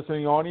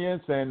 listening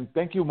audience, and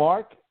thank you,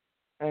 Mark.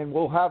 And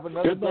we'll have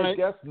another great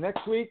guest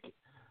next week.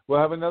 We'll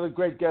have another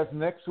great guest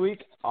next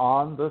week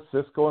on the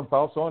Cisco and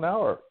Falzone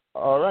Hour.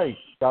 All right.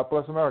 God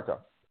bless America.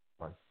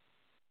 Bye.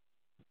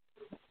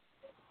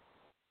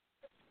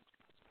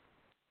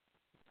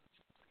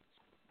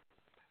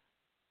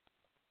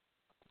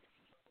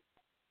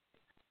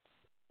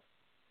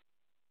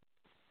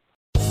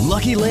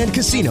 Lucky Land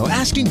Casino,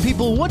 asking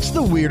people, what's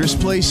the weirdest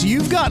place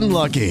you've gotten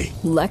lucky?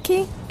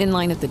 Lucky? In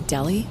line at the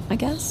deli, I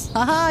guess?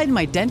 Aha, in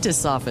my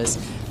dentist's office.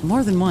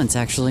 More than once,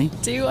 actually.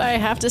 Do I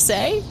have to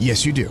say?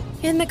 Yes, you do.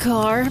 In the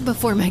car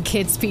before my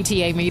kids'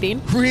 PTA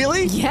meeting.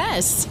 Really?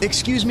 Yes.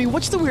 Excuse me,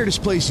 what's the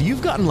weirdest place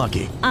you've gotten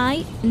lucky?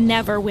 I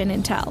never win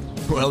and tell.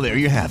 Well, there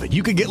you have it.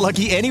 You can get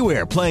lucky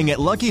anywhere, playing at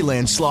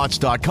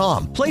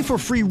LuckyLandSlots.com. Play for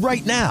free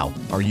right now.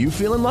 Are you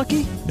feeling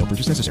lucky? No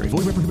purchase necessary. Void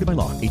where prohibited by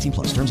law.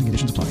 18+. Terms and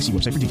conditions apply. See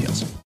website for details.